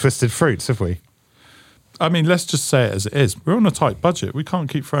raspberry twisted fruits, have we? I mean, let's just say it as it is. We're on a tight budget. We can't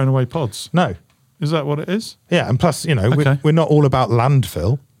keep throwing away pods. No. Is that what it is? Yeah, and plus, Okay. we're not all about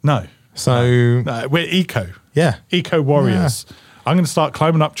landfill. No. So No, we're eco. yeah, Eco warriors. I'm going to start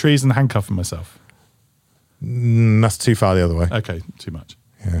climbing up trees and handcuffing myself. that's too far the other way. Okay, too much.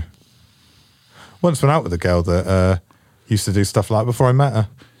 Yeah. Once went out with a girl that used to do stuff like that before I met her.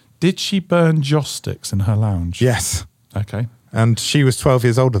 Did she burn joss sticks in her lounge? Yes. Okay. And she was 12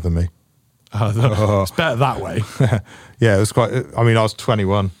 years older than me. Oh, it's better that way. Yeah, it was quite. I mean, I was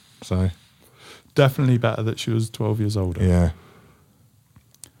 21, so Definitely better that she was 12 years older. yeah.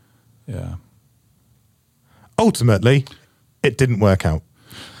 Yeah. Ultimately, it didn't work out.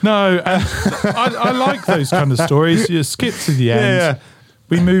 No, and I like those kind of stories. You skip to the end. Yeah.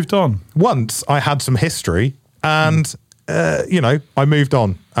 We moved on. Once I had some history, and I moved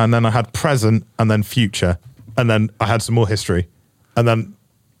on, and then I had present, and then future, and then I had some more history, and then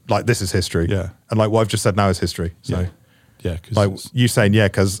like this is history. Yeah. And like what I've just said now is history. So Yeah. Cause like you saying yeah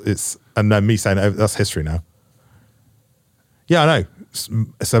because it's, and then me saying oh, that's history now. Yeah, I know.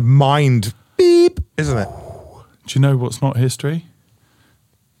 It's a mind beep, isn't it? do you know what's not history?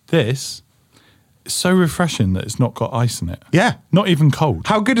 This is so refreshing that it's not got ice in it. Yeah. Not even cold.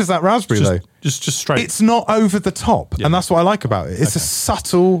 How good is that raspberry though? Just straight. It's not over the top, Yeah. and that's what I like about it. It's a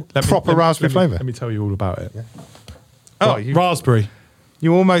subtle, proper raspberry flavour. Let me tell you all about it. Oh, Raspberry.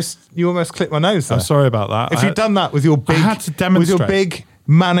 you almost clipped my nose there. I'm sorry about that. If you'd done that with your big, had to with your demonstrate. big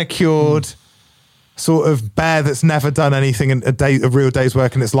manicured sort of bear that's never done anything in a real day's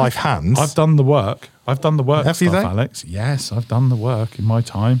work in its life hands. I've done the work. Have you stuff, though? Alex. Yes, I've done the work in my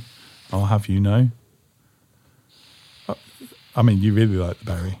time. I'll have you know. I mean, you really like the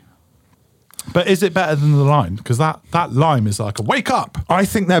berry. But is it better than the lime? Because that lime is like a wake up. I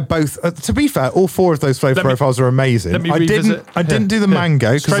think they're both. To be fair, all four of those flavour Let me- profiles are amazing. Let me I revisit. didn't do the Here.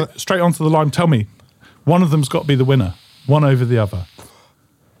 mango because Straight onto the lime. Tell me, one of them's got to be the winner. One over the other.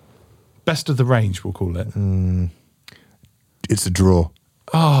 Best of the range, we'll call it. it's a draw.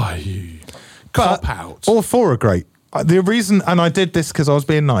 Oh, you cop out. All four are great. The reason, and I did this because I was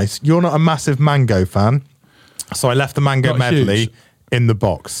being nice. You're not a massive mango fan, so I left the mango Not medley huge. in the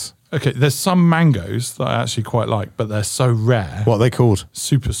box. Okay, there's some mangoes that I actually quite like, but they're so rare. What are they called?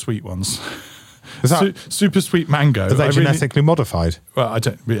 Super sweet ones. Is that, Super sweet mango. are they I really- genetically modified? Well, I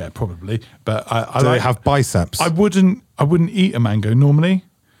don't. Yeah, probably. But I Do like, they have biceps? I wouldn't eat a mango normally.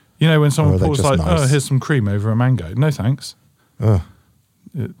 You know, when someone Or are they pours just like, nice? oh, here's some cream over a mango. No thanks. Ugh.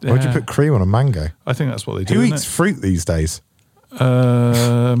 Why'd you Yeah. put cream on a mango? I think that's what they do. Who isn't eats fruit these days? it?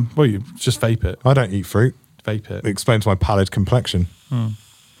 Well, you just vape it. I don't eat fruit. Vape it. It explains my pallid complexion. Hmm.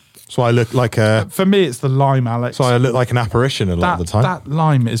 So I look like a. For me, it's the lime, Alex. So I look like an apparition a lot of the time. That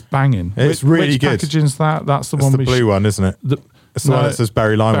lime is banging. It's really which good. packaging's that? That's the It's one the we blue one, isn't it? It's the one that says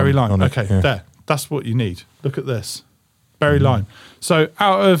berry lime. Berry lime. on it. Okay, Yeah. there. That's what you need. Look at this. Berry lime. So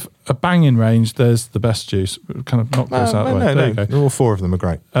out of a banging range, there's the best juice. Kind of knock this out of the way. There you go. All four of them are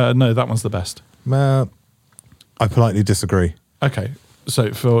great. No, that one's the best. I politely disagree. Okay.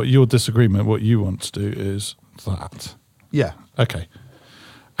 So for your disagreement, what you want to do is that. Yeah, Okay.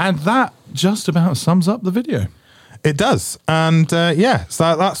 And that just about sums up the video. it does. And so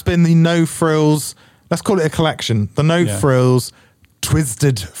that's been the No Frills. Let's call it a collection. The No Yeah. Frills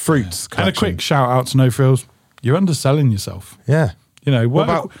Twisted Fruits And a collection. quick shout out to No Frills. You're underselling yourself. Yeah. You know,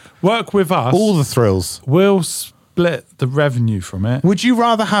 What work with us. All the thrills. We'll split the revenue from it. Would you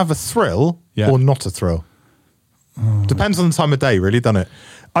rather have a thrill Yeah. or not a thrill? Depends on the time of day, really, doesn't it?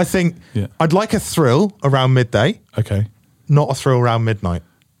 I think Yeah. I'd like a thrill around midday, Okay. not a thrill around midnight.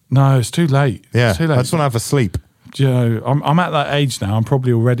 No, it's too late. Yeah, It's too late. I just want to have a sleep. Do you know, I'm at that age now. I'm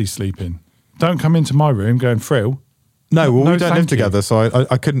probably already sleeping. Don't come into my room going frill. No, well, No, we don't thank live you. together, so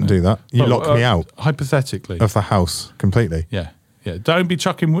I couldn't do that. You Well, locked me out Hypothetically. of the house completely. Yeah. Yeah. Don't be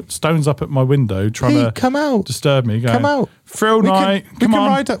chucking stones up at my window trying Hey, to come out. disturb me. Going, Come out. Frill night. We Come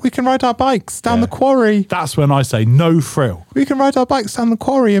on. we can ride our bikes down Yeah. the quarry. That's when I say no frill. We can ride our bikes down the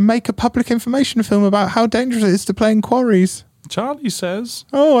quarry and make a public information film about how dangerous it is to play in quarries. Charlie says.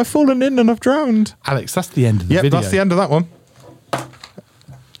 Oh, I've fallen in and I've drowned. Alex, that's the end of the Yep, video. that's the end of that one.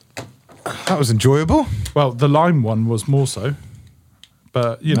 That was enjoyable. Well, the lime one was more so.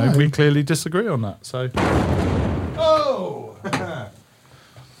 But, you know, No. we clearly disagree on that. So, Oh!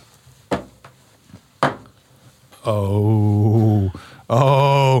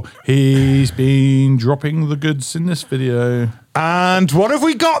 He's been dropping the goods in this video. And what have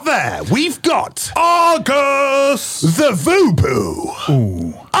we got there? We've got Argus! the Voopoo.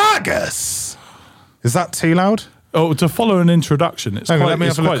 Ooh. Argus. Is that too loud? Oh, to follow an introduction, it's Hang on, quite, let me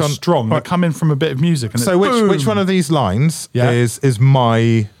it's have a look quite on- strong. right. They come in from a bit of music. And So it's which one of these lines Yeah. is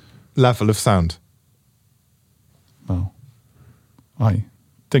my level of sound? Well, I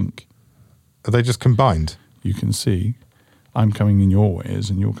think Are they just combined? you can see I'm coming in your ears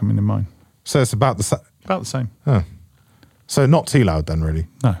and you're coming in mine. So it's about the same. About the same. Oh. So not too loud then, really.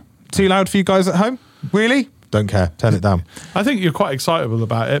 No. Too loud for you guys at home? Really? Don't care. Turn it down. I think you're quite excitable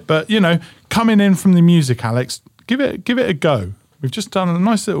about it, but coming in from the music, Alex, give it a go. We've just done a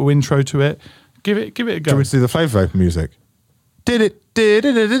nice little intro to it. Give it a Do you go. want me to do the Flavour Vape music? That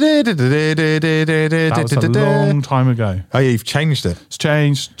was a long time ago. Oh yeah, you've changed it. It's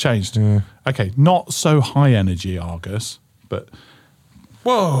changed. Yeah. Okay, not so high energy Argus, but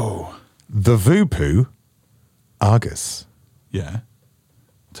whoa. The Voopoo Argus. Yeah.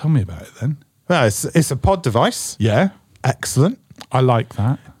 Tell me about it then. Well, it's a pod device. Yeah. Excellent. I like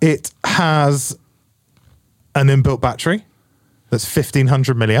that. It has an inbuilt battery that's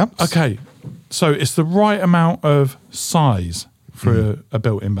 1500 milliamps. Okay. So it's the right amount of size for a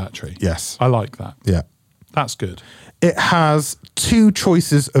built-in battery. Yes. I like that. Yeah. That's good. It has two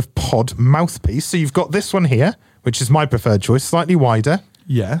choices of pod mouthpiece. So you've got this one here, which is my preferred choice, slightly wider.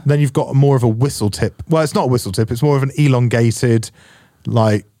 Yeah. Then you've got more of a whistle tip. Well, it's not a whistle tip. It's more of an elongated,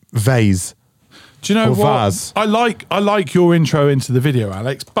 like, vase. Do you know Or what? vase. I like your intro into the video,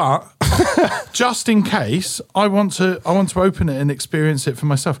 Alex, but just in case, I want to open it and experience it for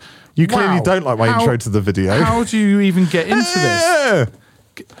myself. You clearly Wow. don't like my intro to the video. How do you even get into this?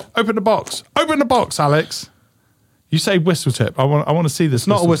 Open the box. Open the box, Alex. You say whistle tip. I want to see this. It's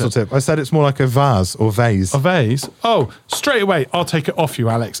not a whistle tip. I said it's more like a vase or vase. A vase. Oh, straight away, I'll take it off you,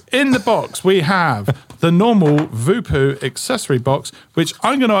 Alex. In the box, we have the normal Voopoo accessory box, which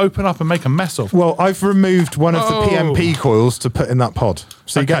I'm going to open up and make a mess of. Well, I've removed one of the PMP coils to put in that pod.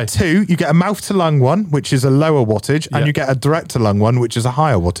 So you get two. You get a mouth-to-lung one, which is a lower wattage, and you get a direct-to-lung one, which is a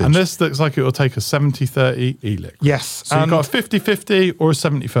higher wattage. And this looks like it will take a 70-30 e-lick. Yes. So you've got a 50-50 or a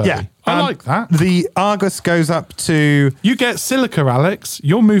 70-30. Yeah. I And like that. The Argus goes up to... You get silica, Alex.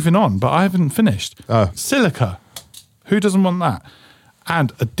 You're moving on, but I haven't finished. Oh. Silica. Who doesn't want that?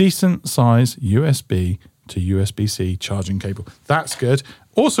 And a decent size USB to USB-C charging cable. That's good.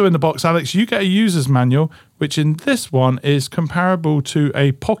 Also in the box, Alex, you get a user's manual, which in this one is comparable to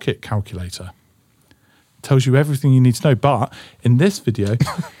a pocket calculator. Tells you everything you need to know. But in this video,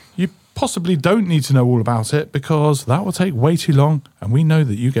 you possibly don't need to know all about it because that will take way too long and we know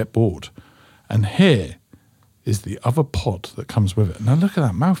that you get bored. And here is the other pod that comes with it. Now look at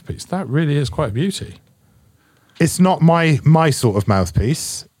that mouthpiece. That really is quite a beauty. It's not my sort of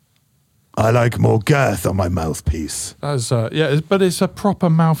mouthpiece. I like more girth on my mouthpiece. That's but it's a proper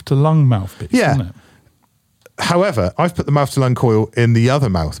mouth-to-lung mouthpiece, Yeah. isn't it? However, I've put the mouth-to-lung coil in the other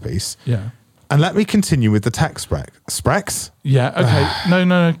mouthpiece. Yeah. And let me continue with the tech specs. Yeah, okay.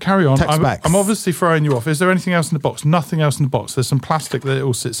 No, carry on. Tech specs. I'm obviously throwing you off. Is there anything else in the box? Nothing else in the box. There's some plastic that it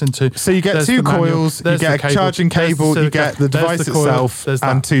all sits into. So you get There's two the manual. coils, you There's get the a charging There's the cable, you silica. get the There's device the coil. itself, There's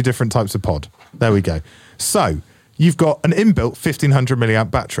and that. two different types of pod. There we go. So you've got an inbuilt 1500 milliamp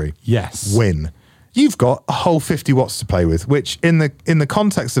battery. Yes. Win. You've got a whole 50 watts to play with, which in the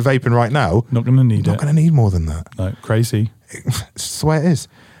context of vaping right now, Not going to need not it. going to need more than that. No, crazy. It's just the way it is.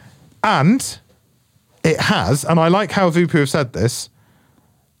 And it has, and I like how Voopoo have said this,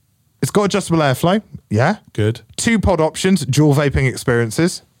 it's got adjustable airflow, yeah. Good. Two pod options, dual vaping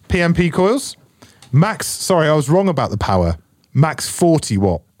experiences, PMP coils, max, sorry, I was wrong about the power, max 40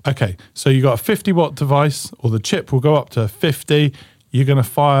 watt. Okay, so you got a 50-watt device, or the chip will go up to 50. You're going to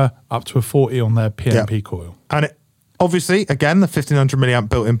fire up to a 40 on their PMP coil. And it, obviously, again, the 1500 milliamp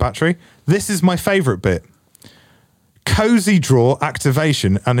built-in battery. This is my favorite bit. Cozy draw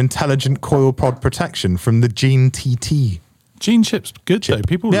activation and intelligent coil pod protection from the Gene TT. Gene chip's good though.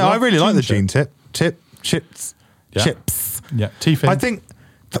 People Yeah, I love really like the chip. Gene chips. Yeah. Chips. Yeah, teeth in.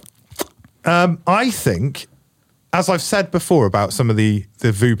 I think, as I've said before about some of the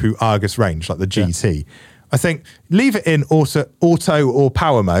Voopoo Argus range, like the GT, I think leave it in auto or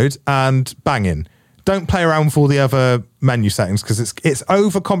power mode and bang in. Don't play around with all the other menu settings because it's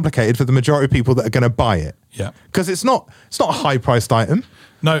overcomplicated for the majority of people that are going to buy it. Yeah, because it's not a high priced item.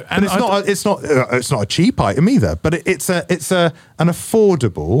 No, and it's not a cheap item either. But it's an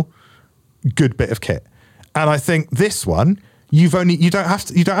affordable good bit of kit. And I think this one you don't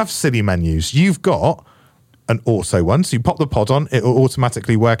have silly menus. You've got an auto one, so you pop the pod on, it will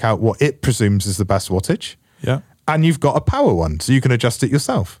automatically work out what it presumes is the best wattage. Yeah. and you've got a power one, so you can adjust it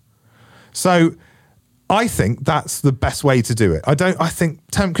yourself. So I think that's the best way to do it. I think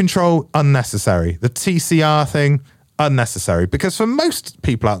temp control, unnecessary. The TCR thing, unnecessary. Because for most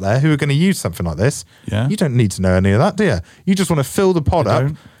people out there who are going to use something like this, you don't need to know any of that, do you? You just want to fill the pod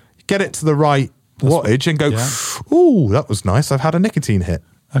up, get it to the right wattage and go, ooh, that was nice. I've had a nicotine hit.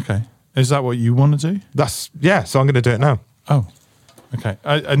 Okay. Is that what you want to do? So I'm going to do it now. Oh, okay.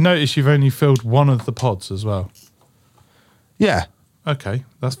 I noticed you've only filled one of the pods as well. Yeah. Okay,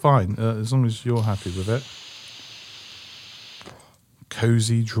 that's fine, as long as you're happy with it.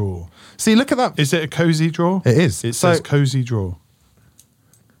 Cozy drawer. See, look at that. Is it a cozy drawer? It is. It says cozy drawer.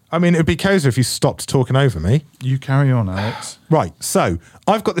 I mean, it'd be cozy if you stopped talking over me. You carry on, Alex. Right, so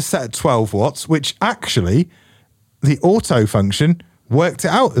I've got this set at 12 watts, which actually the auto function worked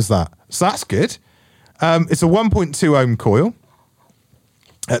it out as that. So that's good. It's a 1.2 ohm coil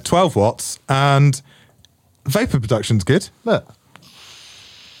at 12 watts, and vapor production's good. Look.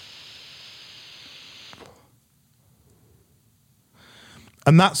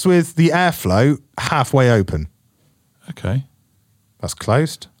 And that's with the airflow halfway open. Okay. That's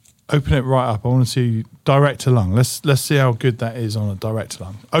closed. Open it right up. I want to see direct to lung. Let's see how good that is on a direct to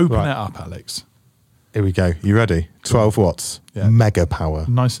lung. Open it up, Alex. Here we go. You ready? 12 watts. Yeah. Mega power.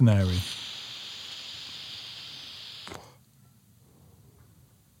 Nice and airy.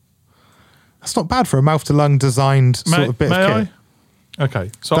 That's not bad for a mouth to lung designed sort of bit of kit.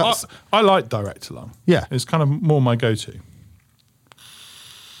 Okay. So I like direct to lung. Yeah. It's kind of more my go-to.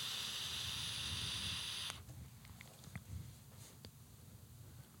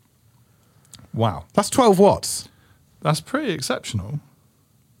 Wow. That's 12 watts. That's pretty exceptional.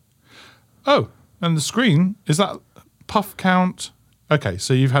 Oh, and the screen, is that puff count? Okay,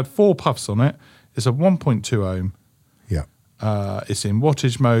 so you've had 4 puffs on it. It's a 1.2 ohm. Yeah. It's in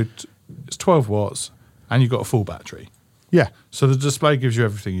wattage mode. It's 12 watts, and you've got a full battery. Yeah. So the display gives you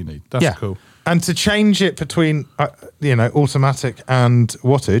everything you need. That's cool. And to change it between, automatic and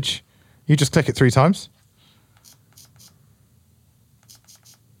wattage, you just click it 3 times.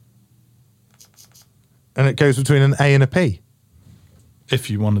 And it goes between an A and a P. If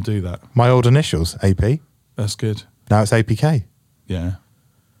you want to do that. My old initials, AP. That's good. Now it's APK. Yeah.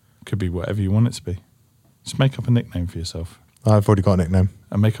 Could be whatever you want it to be. Just make up a nickname for yourself. I've already got a nickname.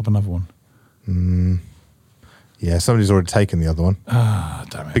 And make up another one. Yeah, somebody's already taken the other one. Ah,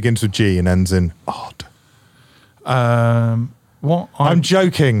 damn it. Begins with G and ends in odd. I'm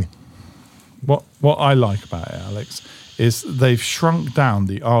joking. What I like about it, Alex, is they've shrunk down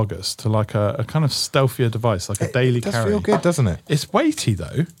the Argus to like a kind of stealthier device, like a daily does carry. Feel good, doesn't it? It's weighty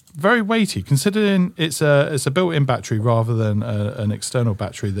though, very weighty, considering it's a built-in battery rather than an external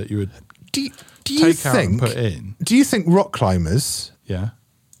battery that you would do you take out and think put in. Do you think rock climbers Yeah.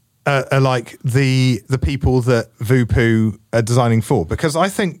 are like the people that Vupu are designing for? Because I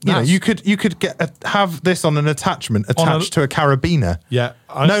think you could have this on an attachment attached to a carabiner. Yeah.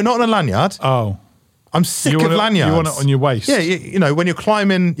 No, not on a lanyard. Oh. I'm sick of lanyards. You want it on your waist. Yeah, when you're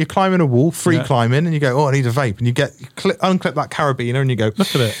climbing a wall, climbing, and you go, I need a vape, and you unclip that carabiner, and you go,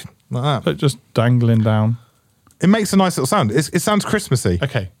 look at it, like that. Look, just dangling down. It makes a nice little sound. It sounds Christmassy.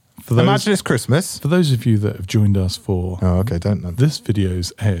 Okay. Imagine it's Christmas. For those of you that have joined us for don't this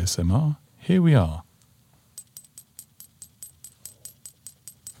video's ASMR, here we are.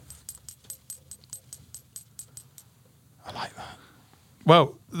 I like that.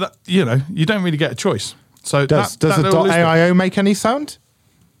 Well, you don't really get a choice. So does the .aio make any sound?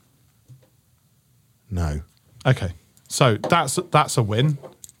 No. Okay, so that's a win.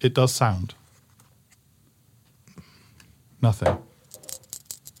 It does sound. Nothing.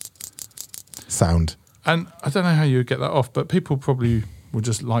 Sound. And I don't know how you would get that off, but people probably would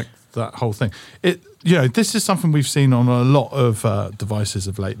just like that whole thing. This is something we've seen on a lot of devices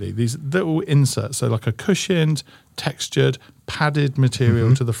of lately. These little inserts, so like a cushioned, textured, padded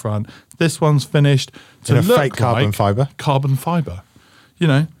material to the front. This one's finished to look fake carbon fiber. Carbon fiber,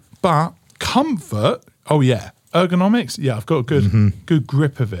 but comfort. Oh yeah, ergonomics. Yeah, I've got a good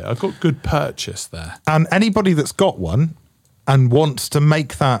grip of it. I've got good purchase there. And anybody that's got one and wants to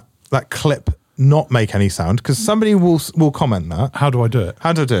make that clip not make any sound, because somebody will comment that. How do I do it?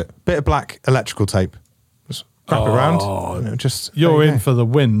 Bit of black electrical tape. Just wrap it around. You're in for the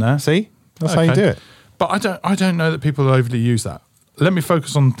win there. See? That's how you do it. But I don't know that people overly use that. Let me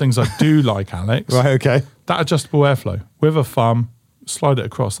focus on things I do like, Alex. Right, okay. That adjustable airflow with a thumb, slide it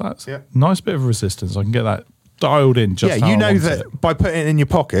across. That's a nice bit of resistance. I can get that dialed in just how I want that it. by putting it in your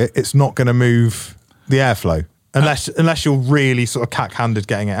pocket, it's not going to move the airflow. unless you're really sort of cack-handed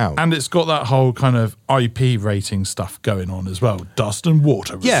getting it out. And it's got that whole kind of IP rating stuff going on as well. Dust and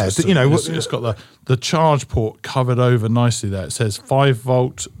water resistant. Yeah, it's got the charge port covered over nicely there. It says 5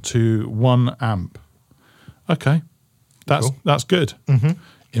 volt to 1 amp. Okay, that's good. Mm-hmm.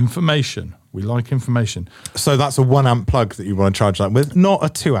 Information. We like information. So that's a 1 amp plug that you want to charge that with, not a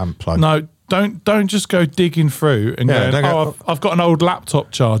 2 amp plug. No, don't just go digging through and I've got an old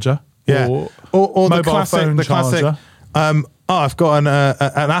laptop charger. Yeah, or the mobile phone charger. I've got an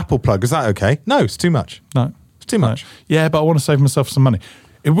Apple plug. Is that okay? No, it's too much. No, it's too much. Yeah, but I want to save myself some money.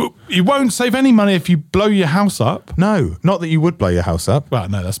 You won't save any money if you blow your house up. No, not that you would blow your house up. Well,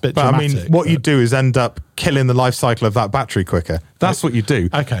 no, that's a bit dramatic. I mean, what you do is end up killing the life cycle of that battery quicker. That's what you do.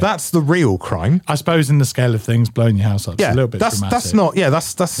 Okay. That's the real crime. I suppose in the scale of things, blowing your house up is a little bit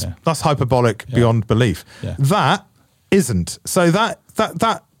dramatic. That's hyperbolic beyond belief. Yeah. That isn't. So that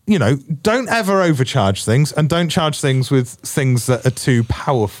don't ever overcharge things, and don't charge things with things that are too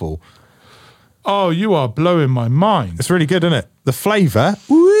powerful. Oh, you are blowing my mind. It's really good, isn't it? The flavour,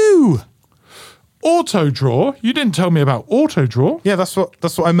 woo! Auto draw? You didn't tell me about auto draw. Yeah, that's what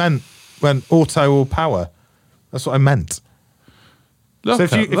I meant when auto or power. That's what I meant. Look so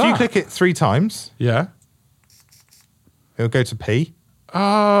if you click it 3 times, yeah, it'll go to P.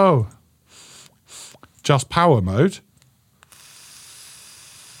 Oh, just power mode.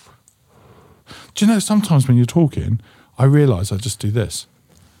 Do you know, sometimes when you're talking, I realise I just do this.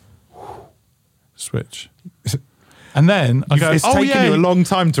 Switch. And then I go, it's taken you a long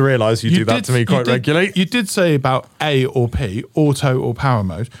time to realise you do that to me quite regularly. You did say about A or P, auto or power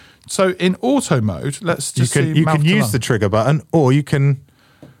mode. So in auto mode, let's just see. You can use the trigger button, or you can...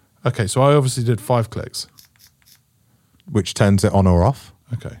 Okay, so I obviously did 5 clicks. Which turns it on or off.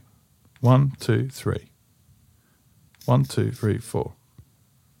 Okay. 1, 2, 3. 1, 2, 3, 4.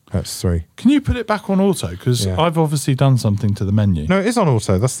 That's 3. Can you put it back on auto? Because I've obviously done something to the menu. No, it is on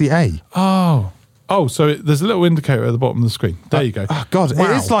auto. That's the A. Oh, so there's a little indicator at the bottom of the screen. There you go. Oh, God.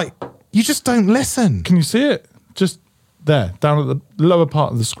 Wow. It is like, you just don't listen. Can you see it? Just there, down at the lower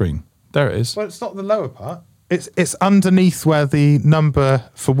part of the screen. There it is. Well, it's not the lower part. It's underneath where the number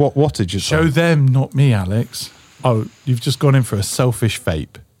for what wattage is. Show them, not me, Alex. Oh, you've just gone in for a selfish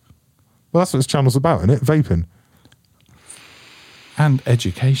vape. Well, that's what this channel's about, isn't it? Vaping. And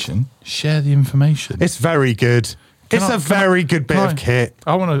education. Share the information. It's very good. It's a very good bit of kit.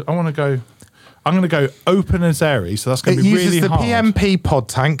 I want to go. I'm going to go open as airy, so that's going to be really hard. It uses the PMP pod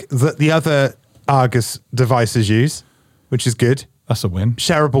tank that the other Argus devices use, which is good. That's a win.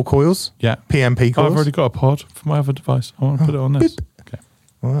 Shareable coils. Yeah. PMP coils. I've already got a pod for my other device. I want to put it on this. Beep. Okay.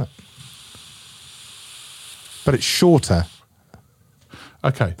 All right. But it's shorter.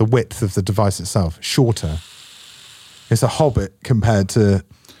 Okay. The width of the device itself, shorter. It's a hobbit compared to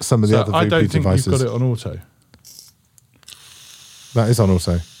some of the other Vaping devices. I don't think you've got it on auto. That is on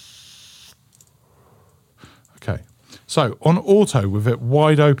auto. Okay. So on auto with it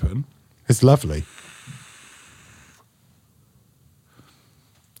wide open. It's lovely.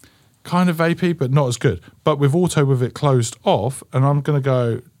 Kind of vapey, but not as good. But with auto with it closed off, and I'm going to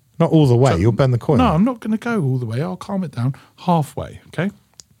go... Not all the way, you'll bend the coil. No, I'm not going to go all the way. I'll calm it down halfway, okay?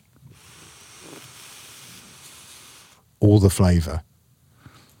 All the flavour.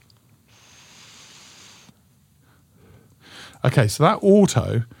 Okay, so that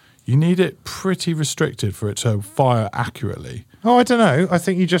auto, you need it pretty restricted for it to fire accurately. Oh, I don't know. I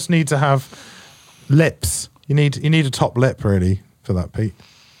think you just need to have lips. You need a top lip, really, for that, Pete.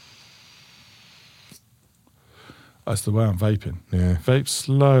 That's the way I'm vaping. Yeah. Vape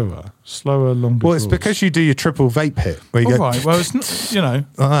slower, longer. Well, it's because you do your triple vape hit. Where you go, right, well, it's not, you know.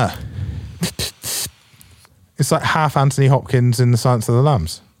 Like that. It's like half Anthony Hopkins in The Silence of the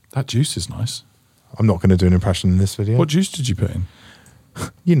Lambs. That juice is nice. I'm not going to do an impression in this video. What juice did you put in?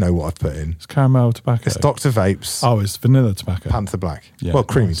 You know what I've put in. It's caramel tobacco. It's Dr. Vape's. Oh, it's vanilla tobacco. Panther Black. Yeah, well,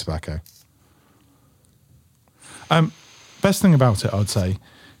 creamy tobacco. Best thing about it, I'd say,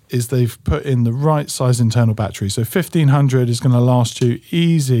 is they've put in the right size internal battery. So 1500 is going to last you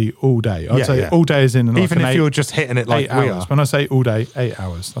easy all day. I'd say all day is in and even if you're just hitting it like 8 we hours. are. When I say all day, 8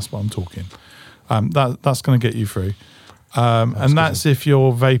 hours. That's what I'm talking. That's going to get you through. And that's if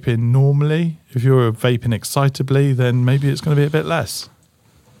you're vaping normally. If you're vaping excitably, then maybe it's going to be a bit less.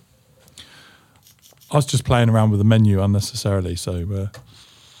 I was just playing around with the menu unnecessarily, so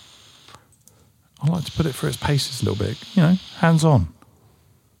I like to put it through its paces a little bit. You know, hands on.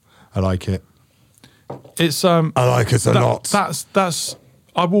 I like it. It's I like it a lot. That's.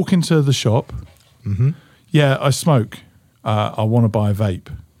 I walk into the shop. Mm-hmm. Yeah, I smoke. I want to buy a vape.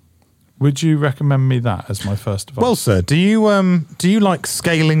 Would you recommend me that as my first device? Well, sir, do you like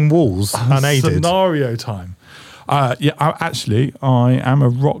scaling walls unaided? Scenario time. Yeah, I am a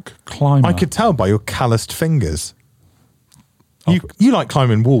rock climber. I could tell by your calloused fingers. You like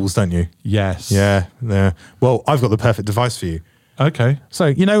climbing walls, don't you? Yes. Yeah. Well, I've got the perfect device for you. Okay. So,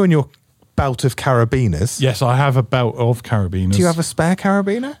 you know in your belt of carabiners? Yes, I have a belt of carabiners. Do you have a spare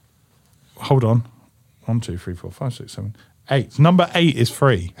carabiner? Hold on. 1, 2, 3, 4, 5, 6, 7, 8. Number 8 is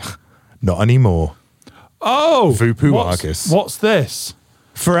free. Not anymore. Oh! Vupu Argus. What's this?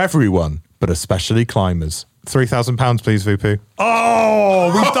 For everyone, but especially climbers. £3,000, please, Vupu.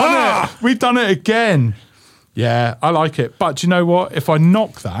 Oh, we've done it. We've done it again. Yeah, I like it. But do you know what? If I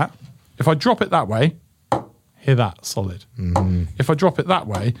knock that, if I drop it that way, hear that, solid. Mm-hmm. If I drop it that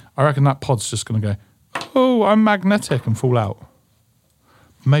way, I reckon that pod's just going to go, oh, I'm magnetic and fall out.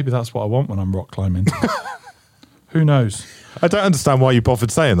 Maybe that's what I want when I'm rock climbing. Who knows? I don't understand why you bothered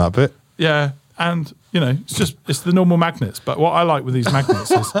saying that bit. Yeah, and, it's the normal magnets. But what I like with these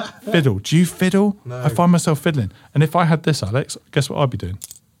magnets is fiddle. Do you fiddle? No. I find myself fiddling. And if I had this, Alex, guess what I'd be doing?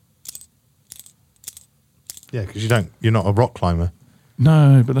 Yeah, because you're not a rock climber.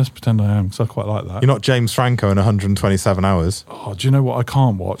 No, but let's pretend I am, because I quite like that. You're not James Franco in 127 hours. Oh, do you know what I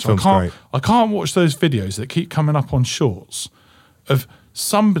can't watch? Film's great. I can't watch those videos that keep coming up on shorts of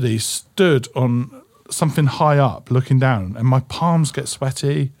somebody stood on something high up looking down and my palms get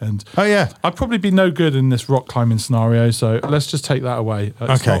sweaty and Oh, yeah. I'd probably be no good in this rock climbing scenario, so let's just take that away.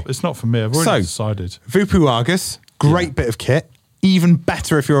 It's not for me. I've already decided. Vupu Argus, great bit of kit. Even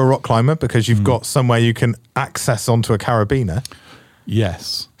better if you're a rock climber because you've got somewhere you can access onto a carabiner.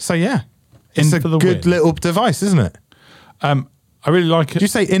 Yes. So, yeah. It's a good little device, isn't it? I really like it. Did you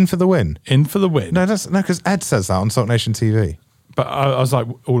say in for the win? In for the win. No, because Ed says that on Salt Nation TV. But I was like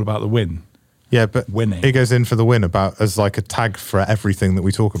all about the win. Yeah, but winning. It goes in for the win as like a tag for everything that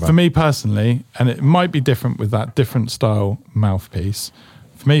we talk about. For me personally, and it might be different with that different style mouthpiece.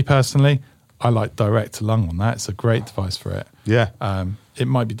 For me personally, I like direct to lung on that. It's a great device for it. Yeah. It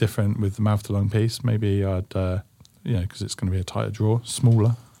might be different with the mouth to lung piece. Maybe I'd, because it's going to be a tighter draw,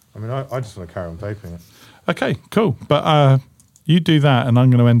 smaller. I mean, I just want to carry on vaping it. Okay, cool. But you do that and I'm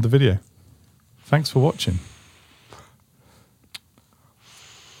going to end the video. Thanks for watching.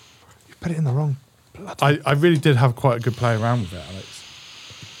 You put it in the wrong blood. I really did have quite a good play around with it,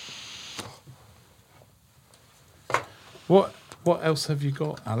 Alex. What else have you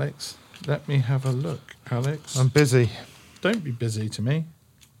got, Alex? Let me have a look, Alex. I'm busy. Don't be busy to me.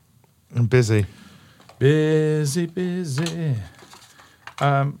 I'm busy. Busy. There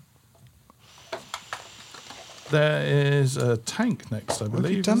is a tank next, I believe. What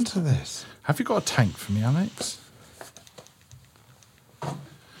have you done to this? Have you got a tank for me, Alex? I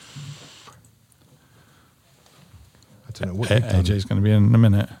don't know what you've done. AJ's going to be in a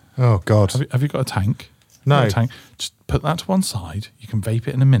minute. Oh, God. Have you got a tank? No. Got a tank? Just put that to one side. You can vape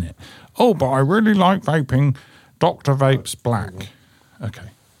it in a minute. Oh, but I really like vaping Dr. Vape's Black. Okay.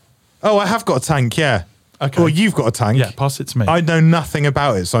 Oh, I have got a tank, yeah. Okay. Well, you've got a tank. Yeah, pass it to me. I know nothing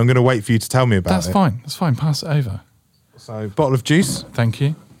about it, so I'm going to wait for you to tell me about it. That's fine. That's fine. Pass it over. So, bottle of juice. Thank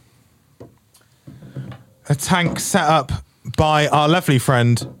you. A tank set up by our lovely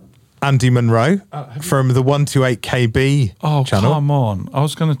friend Andy Monroe from the 128KB channel. Oh, come on. I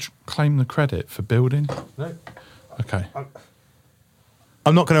was going to claim the credit for building. No. Okay.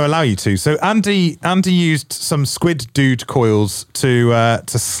 I'm not going to allow you to. So Andy used some squid dude coils to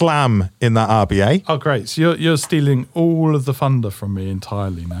slam in that RBA. Oh, great. So you're stealing all of the thunder from me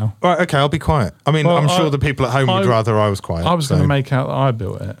entirely now. Right, okay, I'll be quiet. I mean, Well, I'm sure the people at home would rather I was quiet. I was going to make out that I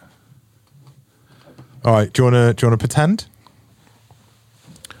built it. All right, do you want to pretend?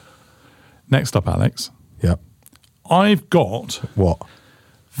 Next up, Alex. Yep. I've got What?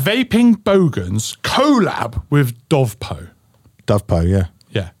 Vaping Bogan's collab with Dovpo. Dovepo, yeah.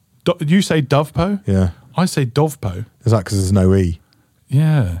 Yeah. You say Dovpo? Yeah. I say Dovpo. Is that because there's no E?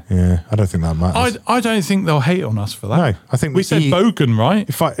 Yeah. Yeah, I don't think that matters. I don't think they'll hate on us for that. No, I think we the said E- Bogan, right?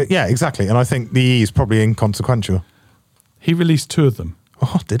 Yeah, exactly. And I think the E is probably inconsequential. He released 2 of them.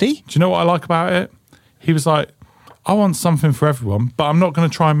 Oh, did he? Do you know what I like about it? He was like, I want something for everyone, but I'm not going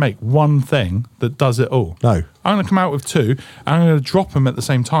to try and make one thing that does it all. No. I'm going to come out with 2 and I'm going to drop them at the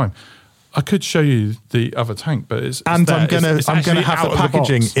same time. I could show you the other tank, but it's And there. I'm gonna actually have out the of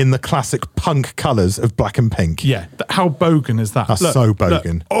packaging box. in the classic punk colours of black and pink. Yeah, how Bogan is that? That's so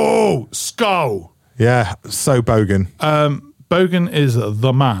Bogan. Look. Oh, skull. Yeah, so Bogan. Bogan is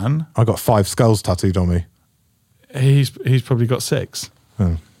the man. I got 5 skulls tattooed on me. He's probably got 6.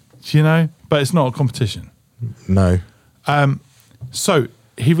 Oh. You know, but it's not a competition. No. So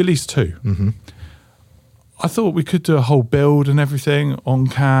he released 2. Mm-hmm. I thought we could do a whole build and everything on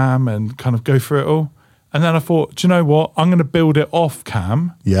cam and kind of go through it all. And then I thought, do you know what? I'm going to build it off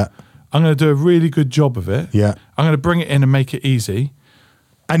cam. Yeah. I'm going to do a really good job of it. Yeah. I'm going to bring it in and make it easy.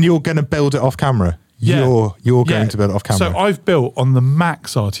 And you're going to build it off camera. Yeah. You're going to build it off camera. So I've built on the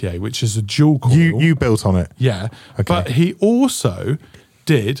Max RTA, which is a dual coil. You built on it. Yeah. Okay. But he also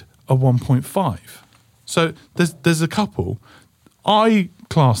did a 1.5. So there's a couple. I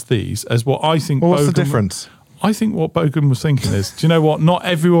class these as what I think. Well, what's the Bogan difference? I think what Bogan was thinking is, do you know what? Not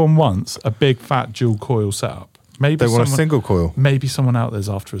everyone wants a big fat dual coil setup. Maybe They want a single coil. Maybe someone out there's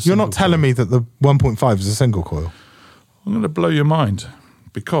after a You're single not telling coil. me that the 1.5 is a single coil. I'm going to blow your mind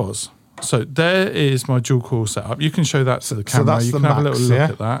because so there is my dual coil setup. You can show that to the camera. that's You the can have a Max, little look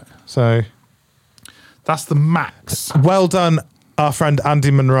yeah? at that. So That's the Max. well done, our friend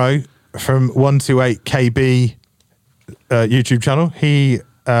Andy Monroe from 128KB YouTube channel. He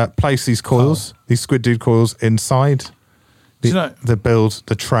placed these coils, these Squid Dude coils, inside Do you know- the build,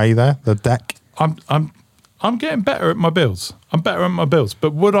 the tray there, the deck. I'm getting better at my builds. I'm better at my builds.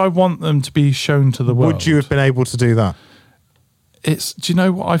 But would I want them to be shown to the world? Would you have been able to do that? Do you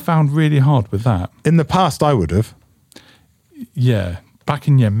know what I found really hard with that? In the past, I would have. Yeah, back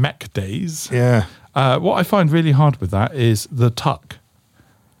in your mech days. Yeah. What I find really hard with that is the tuck.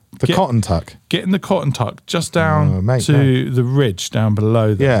 The cotton tuck. Getting the cotton tuck just down mate, to the ridge down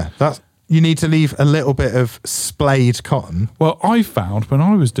below there. Yeah. You need to leave a little bit of splayed cotton. Well, I found when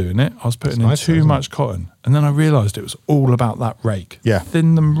I was doing it, I was putting in nice, too isn't much cotton. And then I realised it was all about that rake. Yeah.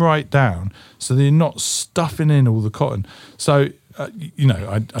 Thin them right down so that you're not stuffing in all the cotton. So, I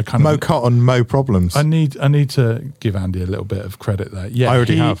kind Mo of... cotton, mo problems. I need to give Andy a little bit of credit there. Yeah, I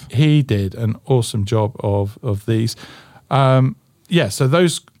already have. He did an awesome job of these. So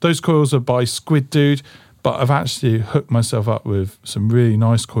those coils are by Squid Dude, but I've actually hooked myself up with some really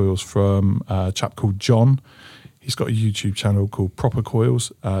nice coils from a chap called John. He's got a YouTube channel called Proper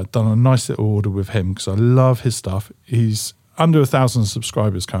Coils. Done a nice little order with him because I love his stuff. He's under 1,000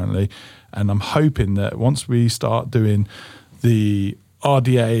 subscribers currently, and I'm hoping that once we start doing the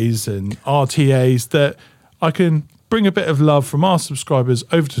RDAs and RTAs that I can bring a bit of love from our subscribers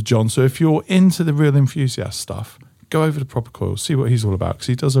over to John. So if you're into the real enthusiast stuff, go over to Proper Coils, see what he's all about because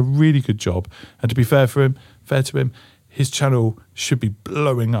he does a really good job. And to be fair to him, his channel should be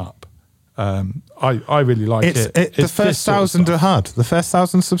blowing up. I really like it. The first 1,000 are hard. The first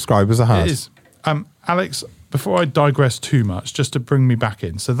 1,000 subscribers are hard. It is. Alex, before I digress too much, just to bring me back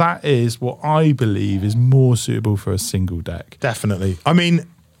in. So that is what I believe is more suitable for a single deck. Definitely. I mean,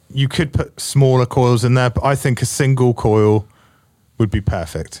 you could put smaller coils in there, but I think a single coil would be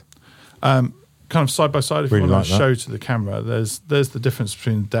perfect. Kind of side by side, if Really you want to like show to the camera, there's the difference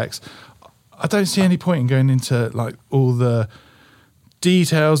between the decks. I don't see any point in going into like all the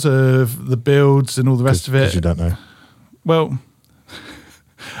details of the builds and all the rest of it. Because you don't know. Well,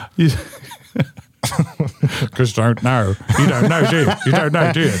 because you don't know. You don't know, do you? You don't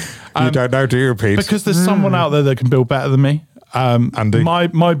know, do you? You don't know, do you, Pete? Because there's someone out there that can build better than me. Andy.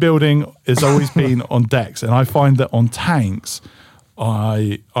 My building has always been on decks, and I find that on tanks,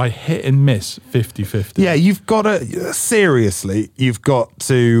 I hit and miss 50-50. Yeah, you've got to, seriously, you've got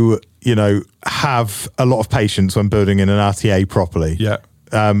to, have a lot of patience when building in an RTA properly. Yeah.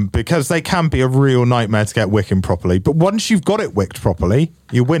 Because they can be a real nightmare to get wicking properly. But once you've got it wicked properly,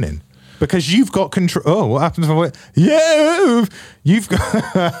 you're winning. Because you've got control. Oh, what happens if I wick? Yeah, you've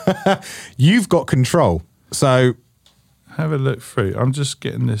got control. So Have a look through. I'm just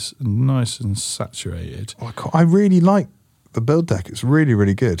getting this nice and saturated. I really like the build deck. It's really,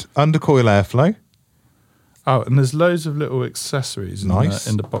 really good. Undercoil airflow. Oh, and there's loads of little accessories Nice.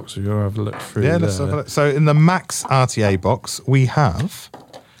 in the box. If you want to have a look through Yeah, there. let's have a look. So in the Max RTA box, we have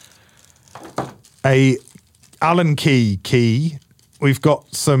a Allen key. We've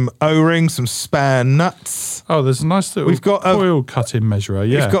got some O-rings, some spare nuts. Oh, there's a nice little We've got a- coil cutting measurer.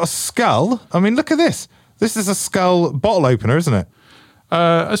 Yeah. We've got a skull. I mean, look at this. This is a skull bottle opener, isn't it?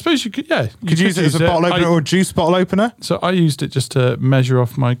 I suppose you could. Yeah. You Could use it as a bottle opener or a juice bottle opener. So I used it just to measure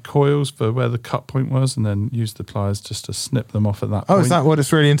off my coils for where the cut point was, and then used the pliers just to snip them off at that point. Oh, is that what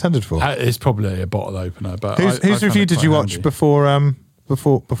it's really intended for? It's probably a bottle opener, but Whose review did you watch before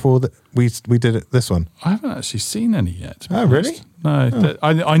we did it? This one. I haven't actually seen any yet. to be Oh, honest. really? No,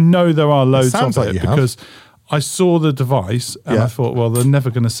 I know there are loads sounds of like it you have. because I saw the device and Yeah. I thought, well, they're never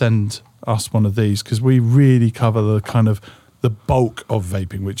going to send us one of these because we really cover the kind of the bulk of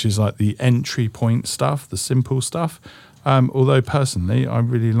vaping, which is like the entry point stuff, the simple stuff. Although personally, I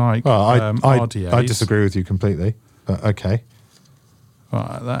really like RDAs. I disagree with you completely. But okay.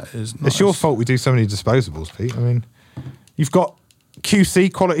 Right, that is nice. It's your fault we do so many disposables, Pete. I mean, you've got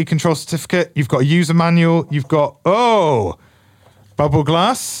QC, quality control certificate. You've got a user manual. You've got, bubble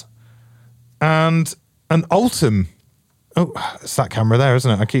glass and an Ultim Oh, it's that camera there, isn't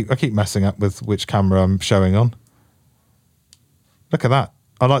it? I keep messing up with which camera I'm showing on. Look at that.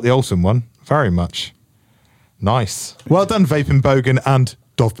 I like the Olsen one very much. Nice. Well done, Vaping Bogan and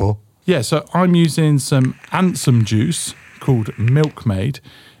Doveball. Yeah, so I'm using some Ansem juice called Milkmaid.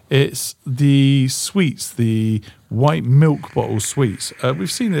 It's the sweets, the white milk bottle sweets.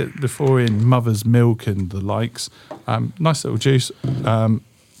 We've seen it before in Mother's Milk and the likes. Nice little juice.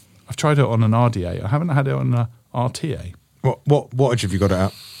 I've tried it on an RDA. I haven't had it on an RTA. What wattage have you got it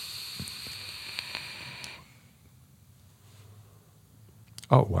at?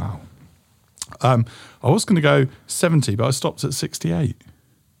 Oh, wow. I was going to go 70, but I stopped at 68.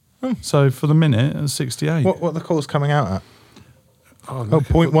 So for the minute, at 68. What are the calls coming out at? Oh,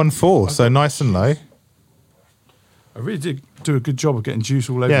 0.14, so nice and low. I really did do a good job of getting juice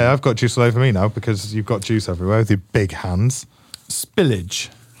all over. Yeah, I've got juice all over me now because you've got juice everywhere with your big hands. Spillage.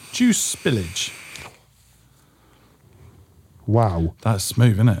 Juice spillage. Wow. That's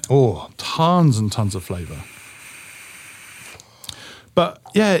smooth, isn't it? Oh. Tons and tons of flavour. But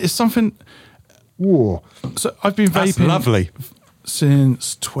yeah, it's something. Whoa. So I've been That's vaping lovely.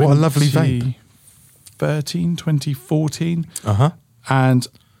 Since What a lovely vape. 2014. Uh-huh. And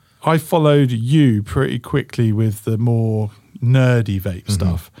I followed you pretty quickly with the more nerdy vape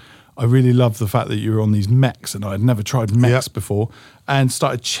stuff. I really love the fact that you were on these mechs, and I'd never tried mechs before, and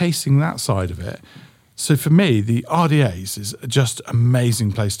started chasing that side of it. So for me, the RDAs is just an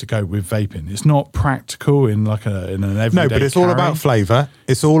amazing place to go with vaping. It's not practical in like in an everyday. No, but it's all carry. about flavour.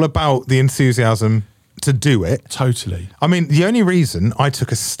 It's all about the enthusiasm to do it. Totally. I mean, the only reason I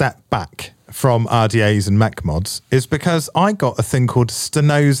took a step back from RDAs and mech mods is because I got a thing called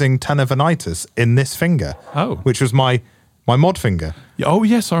stenosing tendinitis in this finger. Oh. Which was my mod finger. Yeah, oh,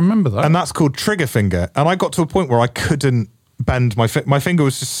 yes, I remember that. And that's called trigger finger. And I got to a point where I couldn't bend my finger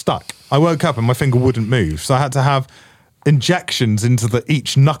was just stuck. I woke up and my finger wouldn't move. So I had to have injections into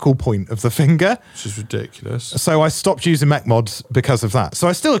each knuckle point of the finger. Which is ridiculous. So I stopped using mech mods because of that. So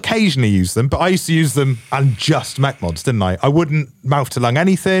I still occasionally use them, but I used to use them and just mech mods, didn't I? I wouldn't mouth to lung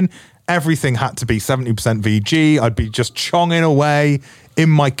anything. Everything had to be 70% VG. I'd be just chonging away in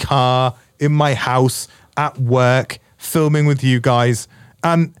my car, in my house, at work, filming with you guys.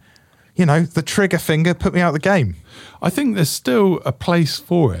 And, you know, the trigger finger put me out of the game. I think there's still a place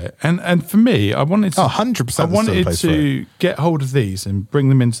for it. And for me, I wanted to... 100% I wanted to get hold of these and bring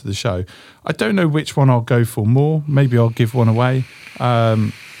them into the show. I don't know which one I'll go for more. Maybe I'll give one away.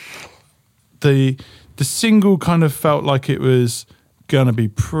 The single kind of felt like it was going to be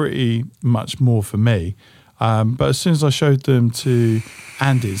pretty much more for me. But as soon as I showed them to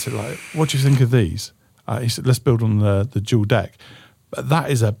Andy, he said, like, what do you think of these? He said, let's build on the dual deck. But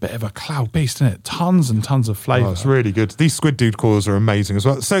that is a bit of a cloud beast, isn't it? Tons and tons of flavour. Oh, it's really good. These Squid Dude coils are amazing as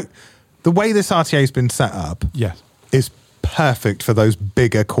well. So the way this RTA has been set up is perfect for those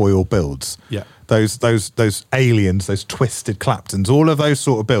bigger coil builds. Yeah. Those aliens, those twisted Claptons, all of those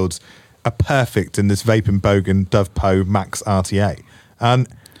sort of builds are perfect in this Vaping Bogan Dovpo Max RTA. And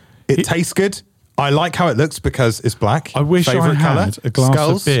it tastes good. I like how it looks because it's black. I wish Favourite I had colour? a glass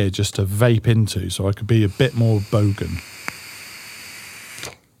Skulls? of beer just to vape into so I could be a bit more Bogan.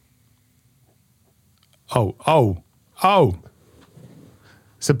 Oh.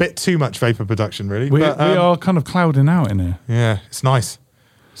 It's a bit too much vapor production, really. We but, are kind of clouding out in here. Yeah, it's nice.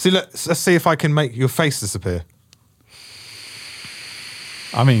 See, let's see if I can make your face disappear.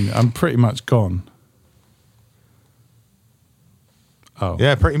 I mean, I'm pretty much gone. Oh.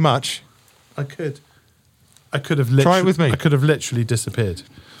 Yeah, pretty much. I could have literally... Try it with me. I could have literally disappeared.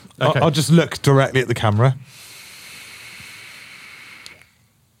 Okay. I'll just look directly at the camera.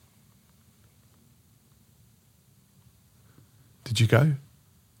 Did you go?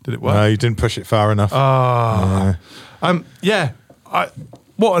 Did it work? No, you didn't push it far enough. Yeah.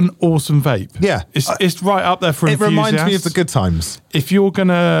 What an awesome vape. Yeah. It's right up there for It enthusiasts. reminds me of the good times. If you're going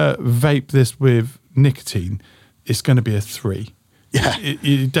to vape this with nicotine, it's going to be a 3. Yeah.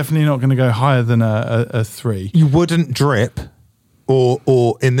 You're definitely not going to go higher than a 3. You wouldn't drip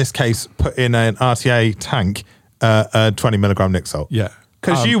or in this case, put in an RTA tank a 20 milligram nic salt. Yeah.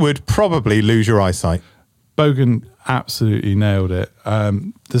 Because you would probably lose your eyesight. Bogan absolutely nailed it.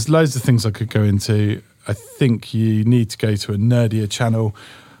 There's loads of things I could go into. I think you need to go to a nerdier channel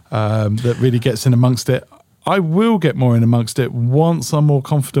that really gets in amongst it. I will get more in amongst it once I'm more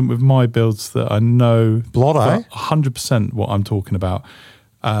confident with my builds that I know Blotto? 100% what I'm talking about.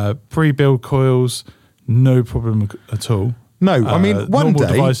 Pre-build coils, no problem at all. No, I mean, one normal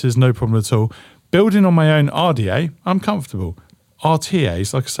day... devices, no problem at all. Building on my own RDA, I'm comfortable.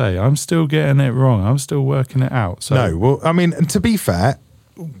 RTAs, like I say, I'm still getting it wrong. I'm still working it out. So. No, well, I mean, and to be fair,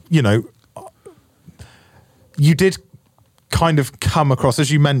 you know, you did kind of come across,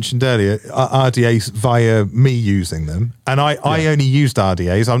 as you mentioned earlier, RDAs via me using them. And I only used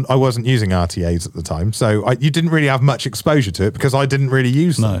RDAs. I wasn't using RTAs at the time. So you didn't really have much exposure to it because I didn't really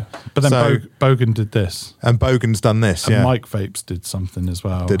use them. No. But then Bogan did this. And Bogan's done this, and Mike Vapes did something as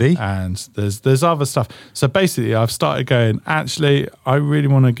well. Did he? And there's other stuff. So basically, I've started going, actually, I really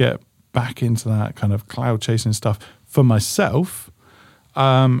want to get back into that kind of cloud chasing stuff for myself.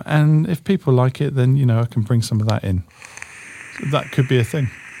 And if people like it, then, you know, I can bring some of that in. That could be a thing.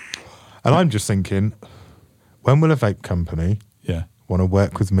 And I'm just thinking, when will a vape company want to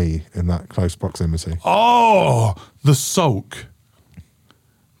work with me in that close proximity? Oh, the Sulk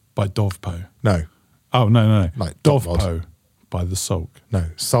by Dovpo. No. Oh, no. Like Dovpo by the Sulk. No,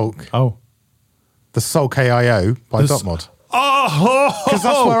 Sulk. Oh. The Sulk AIO by Dotmod. Oh! Because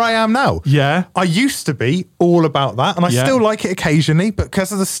that's where I am now. Yeah. I used to be all about that, and I still like it occasionally, but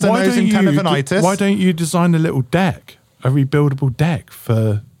because of the stenosing tendinitis. Why don't you design a little deck? A rebuildable deck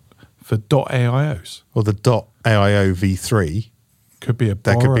for .aios. Or the .aio v3. Could be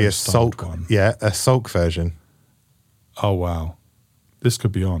there could be a Sulk one. Yeah, a Sulk version. Oh wow, this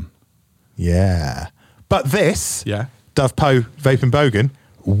could be on. Yeah, but this Dovpo Vaping Bogan,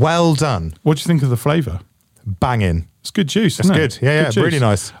 well done. What do you think of the flavour? Banging. It's good juice. It's isn't good. It? Yeah, good really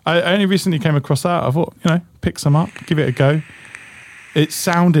nice. I only recently came across that. I thought, you know, pick some up, give it a go. It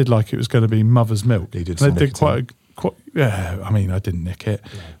sounded like it was going to be mother's milk. They did quite. Yeah, I mean, I didn't nick it,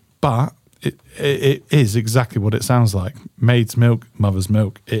 but it is exactly what it sounds like. Maid's milk, mother's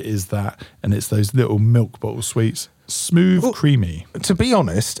milk. It is that, and it's those little milk bottle sweets, smooth, creamy. To be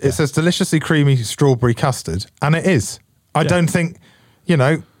honest, it says deliciously creamy strawberry custard, and it is. I don't think, you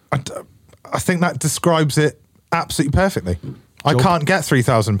know, I think that describes it absolutely perfectly. I can't get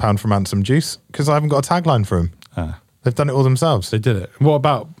 £3,000 from Ansem Juice because I haven't got a tagline for them. They've done it all themselves. They did it. What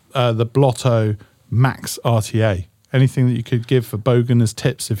about the Blotto Max RTA? Anything that you could give for Bogan as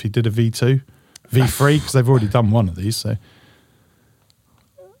tips if he did a V2? V3, because they've already done one of these. So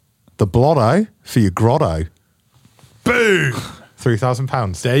the Blotto for your grotto. Boom!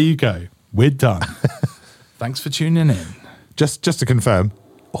 £3,000. There you go. We're done. Thanks for tuning in. Just to confirm,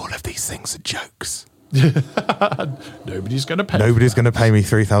 all of these things are jokes. Nobody's going to pay. Nobody's going to pay me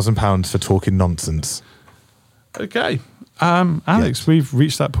 £3,000 for talking nonsense. Okay. Alex, we've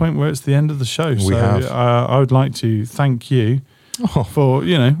reached that point where it's the end of the show. We have. I would like to thank you for,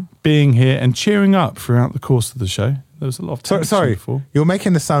 you know, being here and cheering up throughout the course of the show. There was a lot of tension sorry, before. You're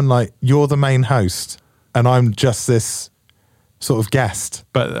making this sound like you're the main host and I'm just this sort of guest.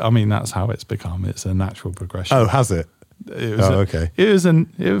 But I mean, that's how it's become. It's a natural progression. Oh, has it? Okay.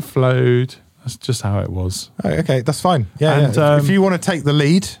 It flowed. That's just how it was. Oh, okay, that's fine. Yeah, And, if you want to take the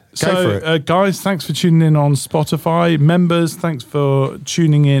lead, go for it. Guys, thanks for tuning in on Spotify. Members, thanks for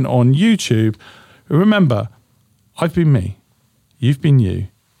tuning in on YouTube. Remember, I've been me. You've been you.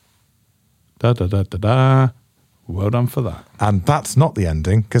 Da da da da da. Well done for that. And that's not the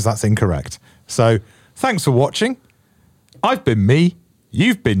ending because that's incorrect. So thanks for watching. I've been me.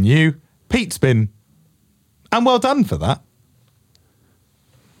 You've been you. Pete's been. And well done for that.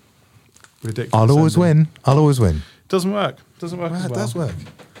 Ridiculous. I'll always win. I'll always win. Doesn't work. Doesn't work as It well. does work.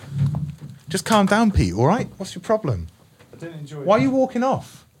 Just calm down, Pete, all right? What's your problem? I didn't enjoy it. Why are you walking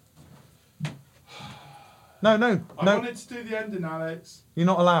off? No. I wanted to do the ending, Alex. You're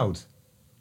not allowed.